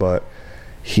else, but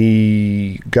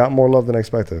he got more love than I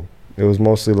expected. It was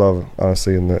mostly love,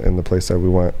 honestly, in the place that we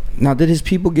went. Now, did his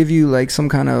people give you like some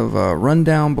kind of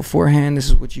rundown beforehand? This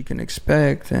is what you can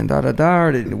expect, and da da da.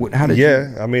 Or how did?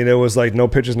 Yeah, I mean, it was like no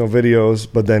pictures, no videos,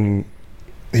 but then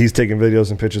he's taking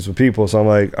videos and pictures with people. So I'm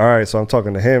like, all right. So I'm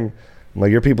talking to him. I'm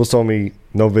like, your people told me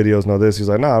no videos, no this. He's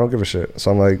like, nah, I don't give a shit. So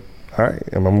I'm like, all right,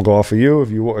 I'm gonna go off of you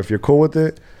if you're cool with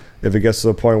it. If it gets to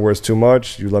the point where it's too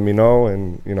much, you let me know,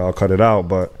 and I'll cut it out.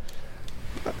 But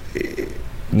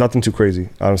nothing too crazy,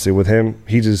 honestly. With him,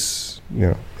 he just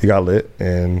he got lit,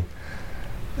 and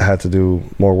I had to do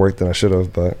more work than I should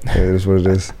have. But it is what it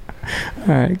is. All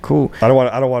right, cool. I don't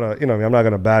want to. You know, what I mean, I'm not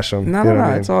gonna bash him. No, you know what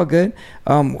I mean? it's all good.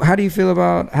 How do you feel?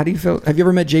 Have you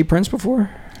ever met Jay Prince before?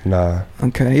 Nah.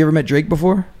 Okay. You ever met Drake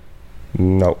before?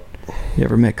 No. You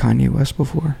ever met Kanye West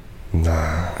before?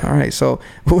 Nah. All right. So,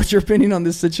 what's your opinion on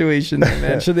this situation, then,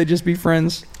 man? Should they just be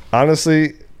friends?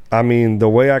 Honestly, I mean, the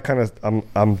way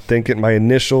I'm thinking, my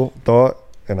initial thought,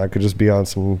 and I could just be on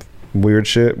some weird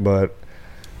shit, but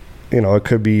you know, it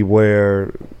could be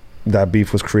where that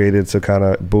beef was created to kind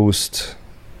of boost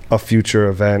a future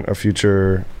event, a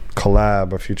future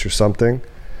collab, a future something.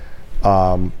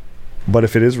 But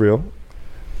if it is real,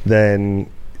 then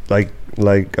like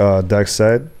Dex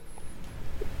said,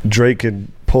 Drake could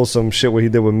pull some shit what he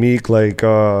did with Meek, like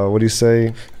what do you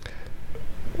say?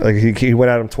 Like he went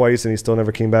at him twice and he still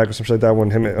never came back or something like that.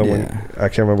 When I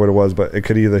can't remember what it was, but it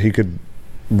could either he could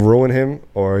ruin him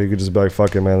or he could just be like,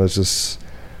 fuck it, man, let's just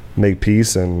make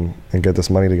peace and get this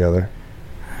money together.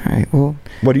 All right. Well,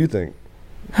 what do you think?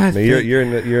 I mean, you're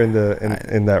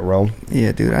in that realm.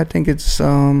 Yeah, dude. I think it's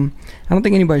I don't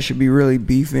think anybody should be really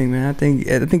beefing, man. I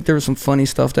think there was some funny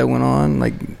stuff that went on,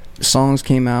 like songs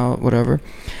came out, whatever.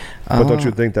 But don't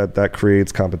you think that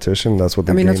creates competition? That's what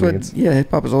the game that's what needs. Yeah,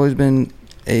 hip hop has always been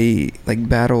a like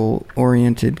battle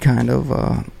oriented kind of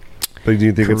But do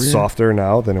you think career. it's softer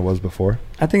now than it was before?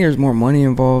 I think there's more money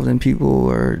involved and people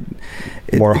are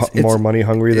more money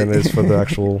hungry than it is for the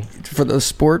actual for the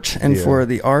sport and for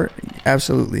the art.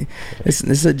 Absolutely, this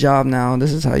is a job now.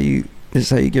 This is how you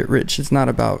get rich. It's not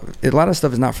about a lot of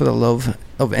stuff is not for the love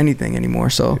of anything anymore.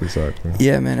 So exactly,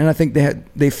 yeah, man. And I think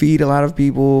they feed a lot of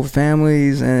people,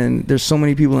 families, and there's so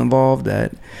many people involved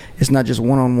that it's not just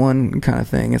one-on-one kind of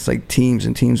thing. It's like teams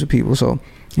and teams of people. So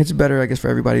it's better, I guess, for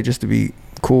everybody just to be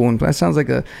cool. And that sounds like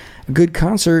a good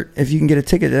concert if you can get a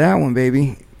ticket to that one,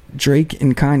 baby. Drake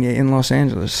and Kanye in Los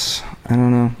Angeles. I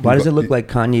don't know. Why does it look like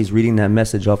Kanye's reading that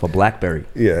message off a BlackBerry?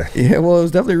 Yeah. Yeah, well, it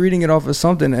was definitely reading it off of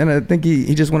something, and I think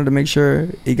he just wanted to make sure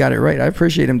he got it right. I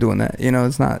appreciate him doing that. You know,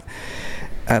 it's not.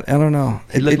 I don't know.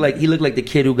 He looked like the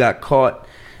kid who got caught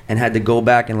and had to go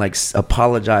back and like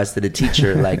apologize to the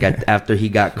teacher like after he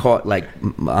got caught, like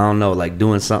I don't know, like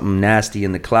doing something nasty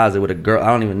in the closet with a girl. I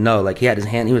don't even know. Like he had his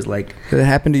hand. He was like, did that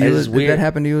happen to you? Did that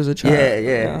happen to you as a child?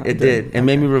 Yeah, it did. It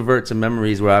made me revert to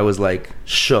memories where I was like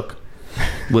shook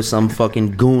with some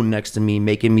fucking goon next to me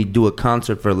making me do a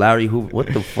concert for Larry Hoover. What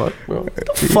the fuck, bro? What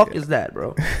the fuck is that,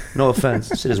 bro? No offense,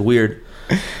 this shit is weird.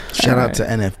 Shout out to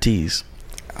NFTs.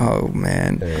 Oh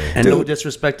man, and no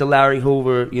disrespect to Larry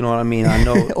Hoover, you know what I mean? I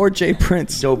know, or Jay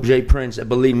Prince. Jay Prince.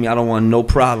 Believe me, I don't want no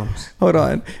problems. Hold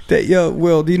on,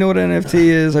 Will, do you know what an NFT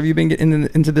is? Have you been getting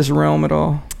into this realm at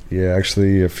all? Yeah,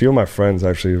 actually, a few of my friends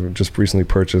actually just recently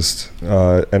purchased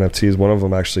NFTs. One of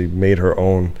them actually made her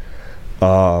own.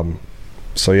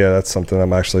 So yeah, that's something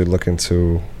I'm actually looking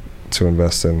to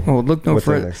invest in. Oh, look no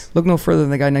further than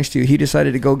the guy next to you. He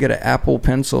decided to go get an Apple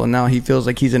Pencil, and now he feels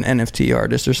like he's an NFT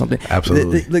artist or something.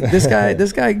 Absolutely.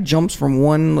 This guy jumps from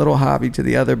one little hobby to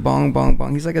the other. Bong, bong,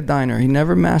 bong. He's like a diner. He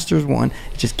never masters one.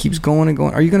 It just keeps going and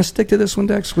going. Are you going to stick to this one,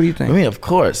 Dex? What do you think? I mean, of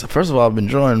course. First of all, I've been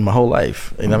drawing my whole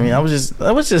life. And I mean,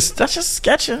 that's just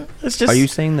sketching. It's just. Are you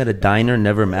saying that a diner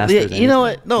never masters? Yeah, you know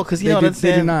what? No, because you know what?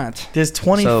 They do not. There's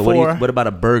 24. So what about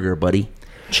a burger, buddy?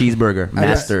 Cheeseburger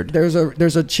mastered. There's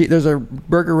a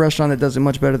burger restaurant that does it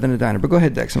much better than a diner. But go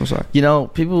ahead, Dex. I'm sorry. You know,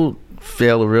 people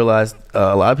fail to realize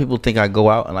a lot of people think I go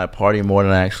out and I party more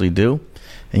than I actually do,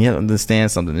 and you have to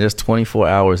understand something. There's 24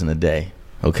 hours in a day,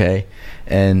 okay?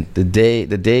 And the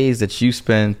days that you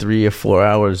spend 3 or 4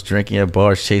 hours drinking at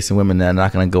bars, chasing women that are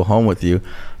not going to go home with you,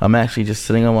 I'm actually just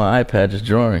sitting on my iPad just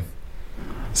drawing.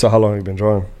 So how long have you been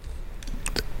drawing?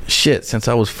 Shit, since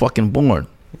I was fucking born.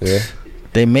 Yeah.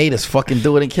 They made us fucking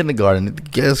do it in kindergarten.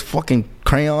 Get us fucking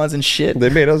crayons and shit. They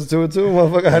made us do it too,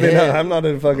 motherfucker. I'm not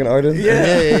a fucking artist.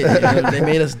 Yeah. You know, they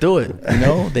made us do it. You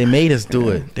know, they made us do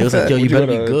it. They was like, yo, you better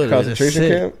be good. Concentration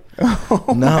camp?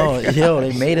 No, yo,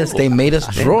 they made us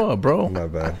draw, bro.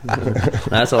 Not bad.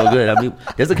 That's all good. I mean,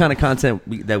 there's the kind of content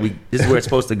this is where it's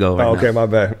supposed to go. Right okay, now. My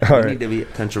bad. All right. Need to be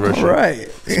controversial. All right.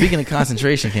 Speaking of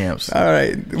concentration camps. All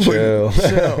right. Chill.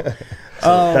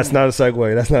 That's not a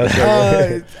segue. That's not a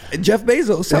segue. Jeff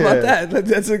Bezos. How about that?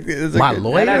 That's a my good.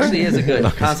 lawyer. That actually is a good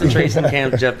concentration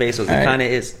camp. Jeff Bezos. It kind of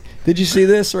is. Did you see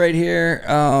this right here?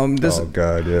 This, oh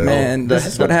God, yeah. Man, this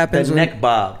is what happens. The neck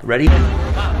bob. Ready?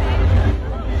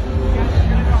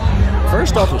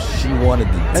 First off, she wanted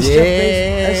the that's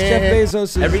Jeff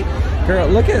Bezos. Every girl.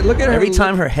 Look at her. Every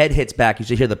time her head hits back, you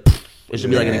should hear the It should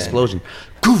be like an explosion.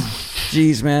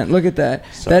 Jeez, man, look at that.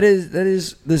 That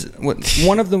is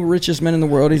one of the richest men in the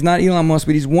world. He's not Elon Musk,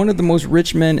 but he's one of the most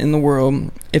rich men in the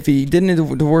world. If he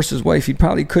didn't divorce his wife, he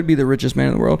probably could be the richest man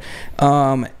in the world.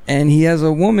 And he has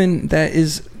a woman that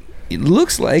is. It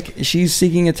looks like she's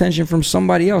seeking attention from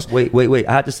somebody else. Wait.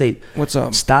 I have to say, what's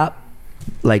up? Stop,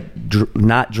 like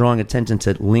not drawing attention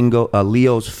to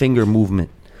Leo's finger movement.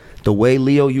 The way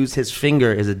Leo used his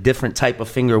finger is a different type of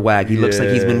finger wag. He looks like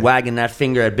he's been wagging that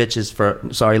finger at bitches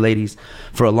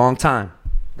for a long time.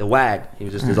 The wag. He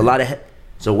was just there's a lot of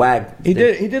it's a wag. He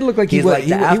did look like he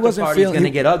wasn't feeling. Gonna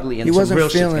get ugly and he wasn't some real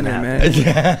feeling it, shit's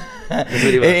man.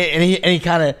 and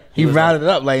he rounded it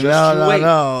up like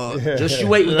no. Just you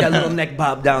wait with that little neck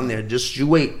bob down there. Just you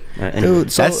wait.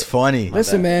 Dude, so, that's funny.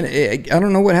 Listen, man, I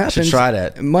don't know what happens. I should try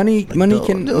that. Money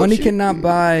cannot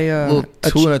buy a little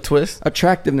two and a twist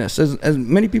attractiveness. As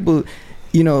many people,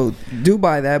 do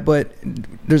buy that, but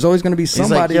there's always going to be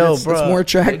somebody that's more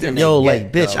attractive.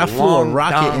 Like, bitch, I flew a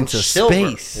rocket into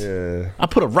space. Yeah. I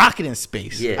put a rocket in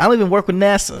space. Yeah. I don't even work with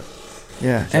NASA.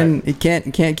 Yeah, and it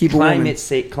can't keep a woman.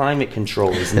 Climate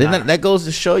control is not. That goes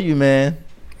to show you, man.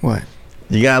 What?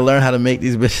 You gotta learn how to make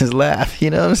these bitches laugh. You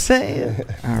know what I'm saying?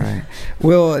 All right.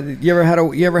 Well, you ever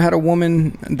had a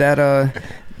woman that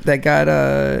got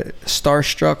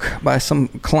starstruck by some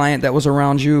client that was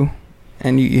around you,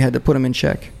 and you had to put him in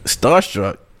check?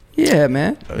 Starstruck? Yeah,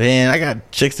 man. Man, I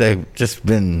got chicks that just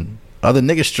been other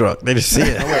niggas struck. They just see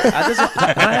it. Can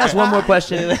I ask one more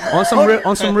question on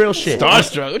some real shit?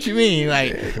 Starstruck? What you mean?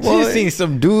 Like, she just seen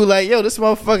some dude like, yo, this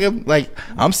motherfucker, like,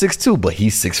 I'm 6'2", but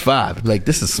he's 6'5". Like,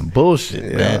 this is some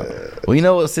bullshit, man. Well, you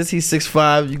know what? Since he's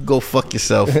 6'5", you can go fuck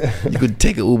yourself. You could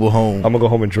take an Uber home. I'm gonna go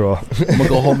home and draw. This is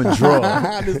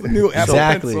the new Apple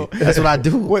exactly. Pencil. That's what I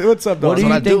do. What's up, though? What do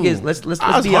you think is? Let's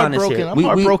be honest here. I'm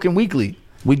heartbroken weekly.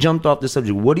 We jumped off the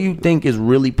subject. What do you think is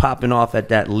really popping off at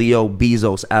that Leo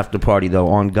Bezos after party though?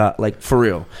 On God, like for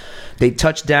real, they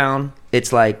touch down.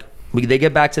 It's like they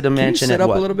get back to the mansion at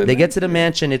what? A little bit, they get to the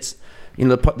mansion. It's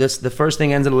the first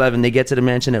thing ends at 11. They get to the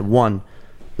mansion at 1.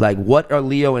 Like, what are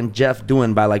Leo and Jeff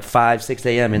doing by like 5, 6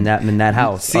 a.m. in that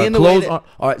house? Seeing the way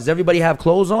does everybody have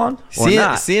clothes on or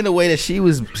not? Seeing the way that she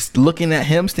was looking at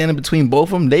him, standing between both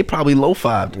of them, they probably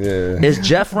low-fived. Yeah. Is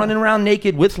Jeff running around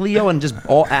naked with Leo and just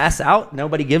all ass out?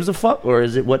 Nobody gives a fuck, or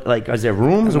is it what? Like, is there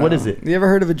rooms or what is it? You ever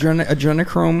heard of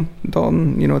adrenochrome,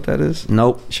 Dalton? You know what that is?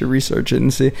 Nope. You should research it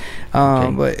and see.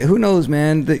 But who knows,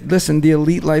 man? Listen, the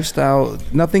elite lifestyle.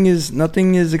 Nothing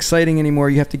is exciting anymore.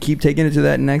 You have to keep taking it to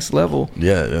that next level.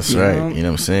 Yeah. That's right. You know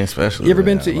what I'm saying? Especially. You ever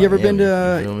been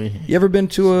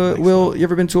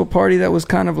to a party that was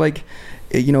kind of like,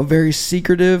 very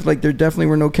secretive? Like there definitely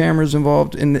were no cameras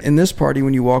involved in this party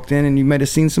when you walked in, and you might have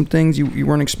seen some things you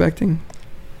weren't expecting.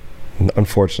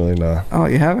 Unfortunately, no. Oh,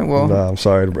 you haven't? Well, no, I'm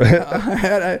sorry.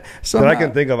 That I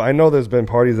can think of. I know there's been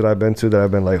parties that I've been to that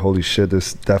I've been like, holy shit,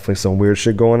 there's definitely some weird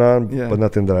shit going on, but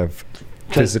nothing that I've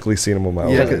physically seen them with my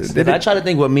eyes. I try to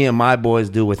think what me and my boys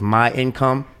do with my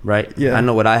income, right? Yeah. I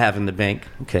know what I have in the bank.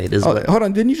 Okay, this is what. Hold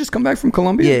on, didn't you just come back from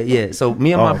Colombia? Yeah. So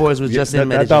me and my boys was just in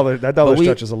Medellin. That dollar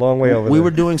stretches a long way over there. We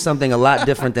were doing something a lot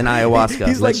different than ayahuasca.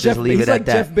 He's Let's like just leave it at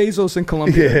that. Jeff Bezos in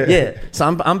Colombia. Yeah. So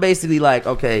I'm basically like,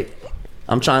 okay,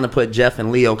 I'm trying to put Jeff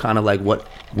and Leo kind of like what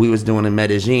we was doing in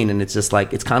Medellin, and it's just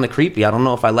like it's kind of creepy. I don't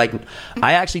know if I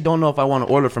actually don't know if I want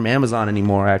to order from Amazon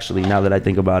anymore. Actually, now that I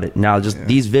think about it, now just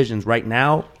these visions right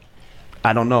now.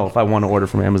 I don't know if I want to order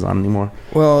from Amazon anymore.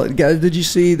 Well, guys, did you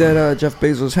see that Jeff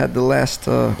Bezos had the last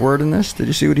word in this? Did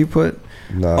you see what he put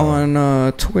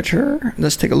on Twitter?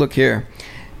 Let's take a look here.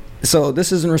 So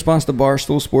this is in response to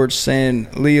Barstool Sports saying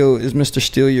Leo is Mr.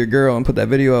 Steal Your Girl, and put that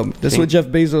video up. This is what Jeff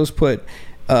Bezos put.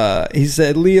 He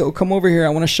said, Leo, come over here. I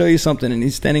want to show you something. And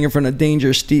he's standing in front of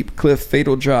danger, steep cliff,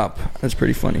 fatal drop. That's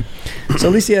pretty funny. So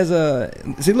at least he has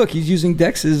look, he's using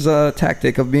Dex's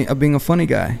tactic of being a funny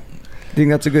guy. Do you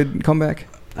think that's a good comeback?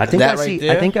 I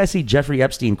think I see Jeffrey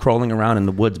Epstein crawling around in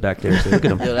the woods back there. So look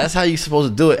at him. Yo, that's how you're supposed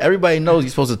to do it. Everybody knows you're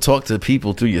supposed to talk to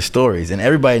people through your stories, and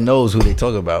everybody knows who they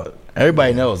talk about.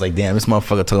 Everybody knows, like, damn, this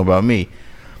motherfucker talking about me.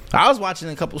 I was watching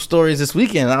a couple stories this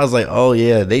weekend, and I was like, oh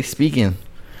yeah, they speaking.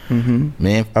 Mm-hmm.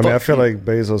 Man, I mean, I feel like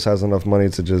Bezos has enough money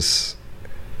to just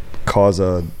cause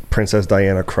a Princess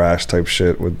Diana crash type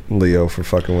shit with Leo for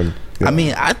fucking with. I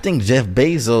mean, I think Jeff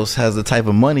Bezos has the type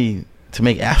of money to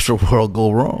make Astroworld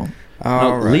go wrong.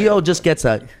 Right. Leo just gets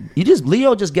that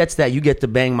you get to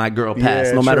bang my girl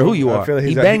pass no matter who you are. Like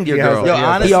he banged your girl.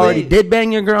 Honestly, he already did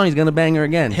bang your girl, and he's gonna bang her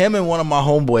again. Him and one of my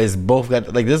homeboys both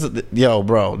got like this. Yo,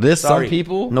 bro, some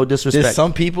people. No disrespect. There's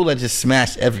some people that just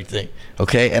smash everything.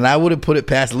 Okay, and I wouldn't put it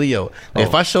past Leo. Like,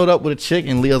 if I showed up with a chick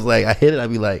and Leo's like, I hit it, I'd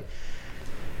be like,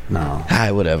 No.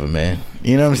 Alright, whatever, man.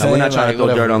 You know what I'm No, saying? we're not trying Like, to throw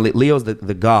whatever. dirt on Leo's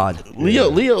the god.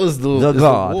 Leo is the The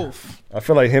god. wolf. I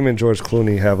feel like him and George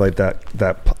Clooney have like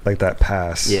that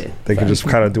pass. Yeah. They can just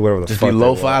kind of do whatever the Just fuck be they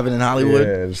low want. fiving in Hollywood.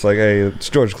 Yeah, just like, hey, it's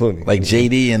George Clooney. Like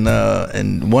JD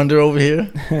and Wonder over here.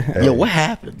 Yo, what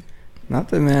happened?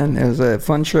 Nothing, man. It was a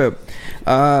fun trip.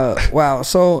 Wow.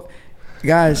 So,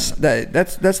 guys,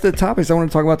 that's the topics I want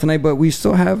to talk about tonight. But we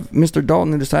still have Mr.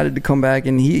 Dalton who decided to come back,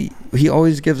 and he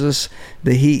always gives us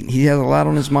the heat. He has a lot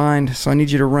on his mind, so I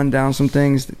need you to run down some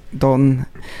things, Dalton.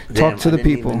 Talk to the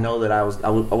people. I didn't even know that I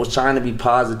was trying to be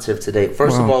positive today.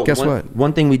 First of Well, all, guess what?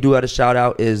 One thing we do got to shout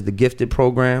out is the Gifted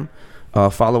program.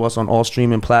 Follow us on all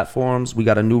streaming platforms. We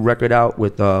got a new record out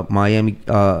with Miami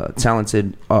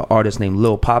talented artist named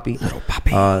Lil Poppy.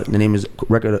 The name is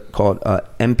record called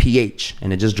MPH,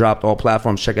 and it just dropped all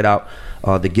platforms. Check it out,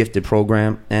 the Gifted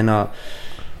program. And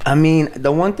I mean,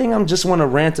 the one thing I just want to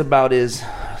rant about is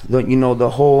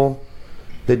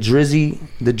the Drizzy,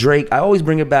 the Drake. I always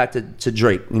bring it back to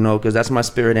Drake, because that's my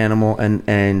spirit animal,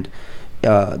 and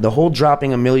the whole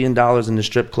dropping $1 million in the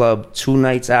strip club 2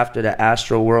 nights after the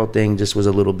Astro World thing just was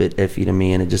a little bit iffy to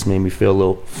me, and it just made me feel a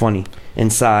little funny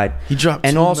inside. He dropped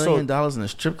and $2 million in a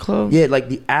strip club? Yeah, like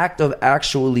the act of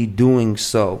actually doing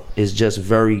so is just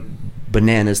very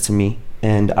bananas to me,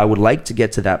 and I would like to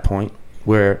get to that point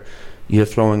where you're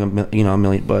throwing a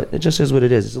million, but it just is what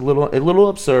it is. It's a little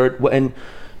absurd, and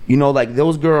like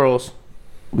those girls,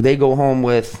 they go home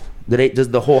with. Does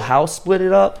the whole house split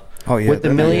it up? Oh yeah, with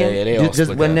the million. Yeah, they all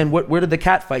split that. Then where did the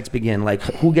cat fights begin? Like,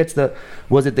 who gets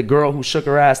was it the girl who shook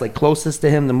her ass like closest to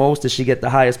him the most? Does she get the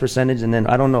highest percentage? And then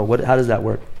I don't know how does that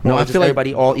work? Well, I Just feel like-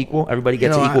 everybody all equal. Everybody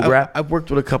gets an equal grab. I've worked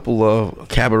with a couple of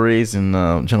cabarets and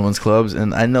gentlemen's clubs,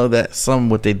 and I know that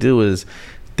what they do is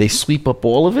they sweep up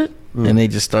all of it and they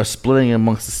just start splitting it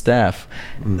amongst the staff.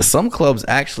 Some clubs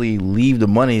actually leave the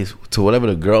money to whatever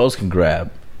the girls can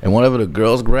grab, and whatever the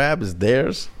girls grab is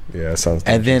theirs. Yeah, it sounds.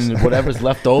 And then whatever's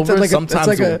left over, like sometimes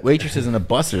like the waitresses and the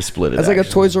bussers split it. That's like a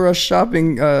actually. Toys R Us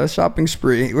shopping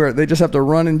spree where they just have to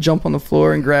run and jump on the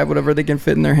floor and grab whatever they can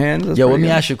fit in their hands. That's Yo, let pretty me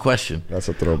good. ask you a question. That's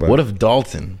a throwback. What if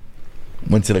Dalton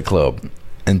went to the club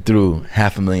and threw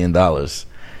 $500,000,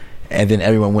 and then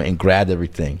everyone went and grabbed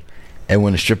everything, and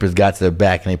when the strippers got to their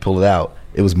back and they pulled it out,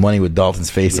 it was money with Dalton's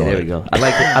face on There it. we go. I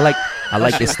like it. I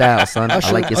like your style, son. I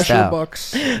like your Usher style.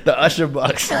 bucks. The Usher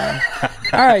bucks. All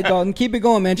right, Dalton, keep it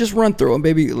going, man. Just run through them,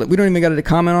 baby. We don't even got to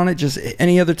comment on it. Just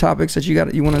any other topics that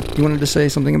you wanted to say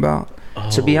something about.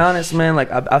 To be honest, man, like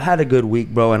I've had a good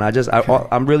week, bro, and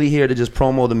I'm really here to just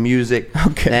promo the music.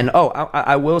 Okay. And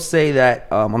I will say that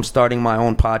I'm starting my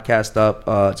own podcast up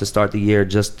to start the year,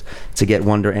 just to get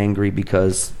Wonder angry,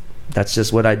 because that's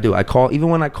just what I do. Even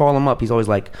when I call him up, he's always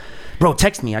like, "Bro,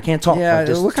 text me. I can't talk. Yeah, Like,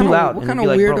 just what too loud." What And kind he'd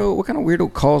of be like, weirdo? "Bro." What kind of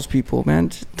weirdo calls people, man?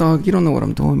 Just, dog, you don't know what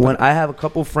I'm doing. When I have a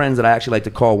couple friends that I actually like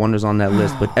to call, Wonder's on that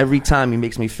list, but every time he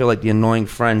makes me feel like the annoying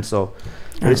friend. So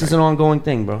it's just an ongoing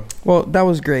thing, bro. Well, that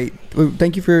was great.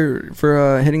 Thank you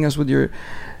for hitting us with your.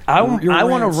 I your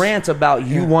want rants. to rant about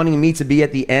you wanting me to be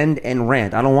at the end and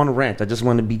rant. I don't want to rant. I just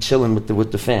want to be chilling with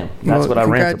the fam. That's what I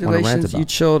want to rant Congratulations, about. you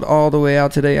chilled all the way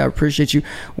out today. I appreciate you.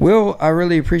 Will, I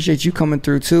really appreciate you coming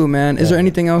through too, man. Is there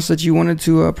anything else that you wanted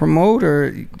to promote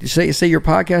or say your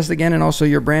podcast again, and also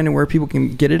your brand and where people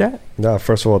can get it at? No,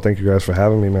 first of all, thank you guys for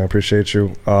having me, man. I appreciate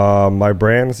you. My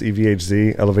brand is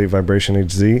EVHZ, Elevate Vibration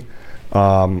HZ,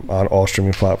 on all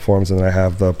streaming platforms, and I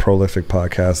have the Prolific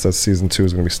podcast. That season 2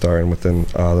 is going to be starting within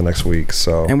the next week.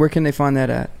 So And where can they find that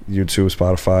at? YouTube,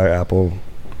 Spotify, Apple.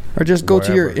 Or just go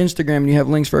to your Wherever. Instagram and you have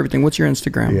links for everything. What's your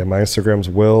Instagram? Yeah, my Instagram's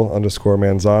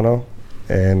Will_Manzano,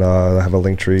 and I have a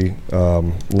Linktree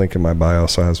link in my bio,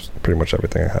 so it has pretty much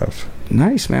everything I have.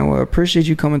 Nice, man. Well, I appreciate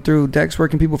you coming through. Dex, where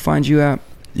can people find you at?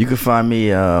 You can find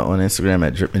me on Instagram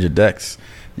at Drip Ninja Dex.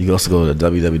 You can also go to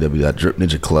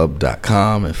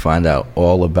www.dripninjaclub.com and find out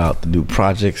all about the new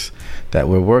projects that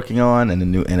we're working on and the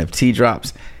new NFT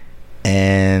drops.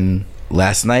 And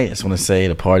last night, I just want to say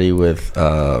the party with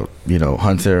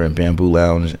Hunter and Bamboo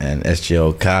Lounge and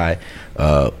SGL Kai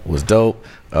was dope.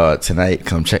 Tonight,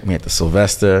 come check me at the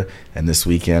Sylvester, and this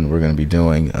weekend we're going to be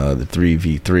doing the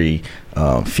 3v3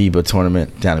 FIBA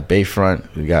tournament down at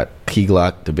Bayfront. We got Key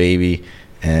Glock, the baby,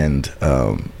 and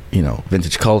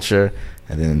Vintage Culture.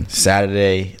 And then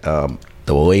Saturday, the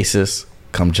Oasis.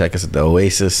 Come check us at the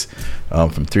Oasis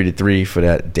from 3 to 3 for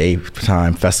that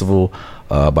daytime festival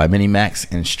by Minimax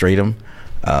and Stratum.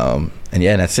 And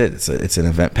yeah, that's it. It's an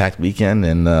event-packed weekend,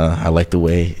 and I like the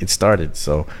way it started.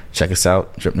 So check us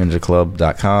out,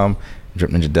 dripninjaclub.com,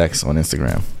 Drip Ninja Dex on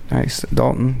Instagram. Nice.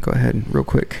 Dalton, go ahead real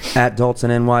quick. At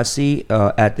Dalton NYC,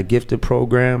 at the Gifted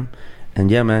program,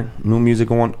 yeah, man, new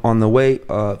music on the way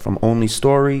from Only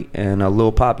Story and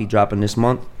Lil Poppy dropping this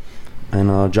month,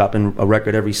 and dropping a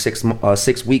record every 6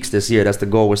 weeks this year. That's the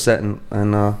goal we're setting.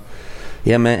 And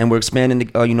yeah, man, and we're expanding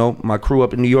the, my crew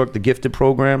up in New York, the Gifted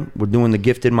program. We're doing the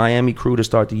Gifted Miami crew to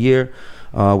start the year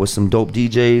with some dope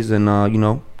DJs,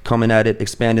 and coming at it,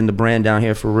 expanding the brand down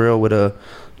here for real with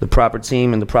the proper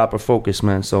team and the proper focus,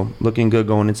 man. So looking good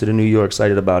going into the new year.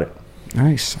 Excited about it.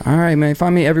 Nice. All right, man.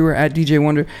 Find me everywhere at DJ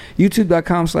Wonder.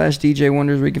 YouTube.com/DJ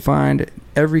Wonders, where you can find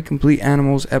every Complete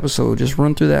Animals episode. Just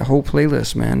run through that whole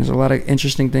playlist, man. There's a lot of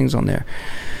interesting things on there.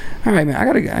 All right, man.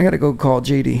 I gotta go call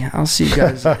JD. I'll see you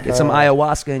guys. Get some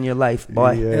ayahuasca in your life,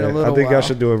 boy. Yeah, In a little I think while. y'all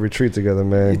should do a retreat together,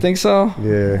 man. You think so?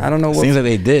 Yeah. I don't know what. Seems like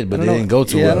they did, but they didn't go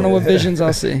too well. I don't know what visions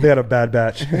I'll see. They had a bad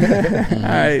batch. All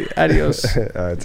right. Adios. All right.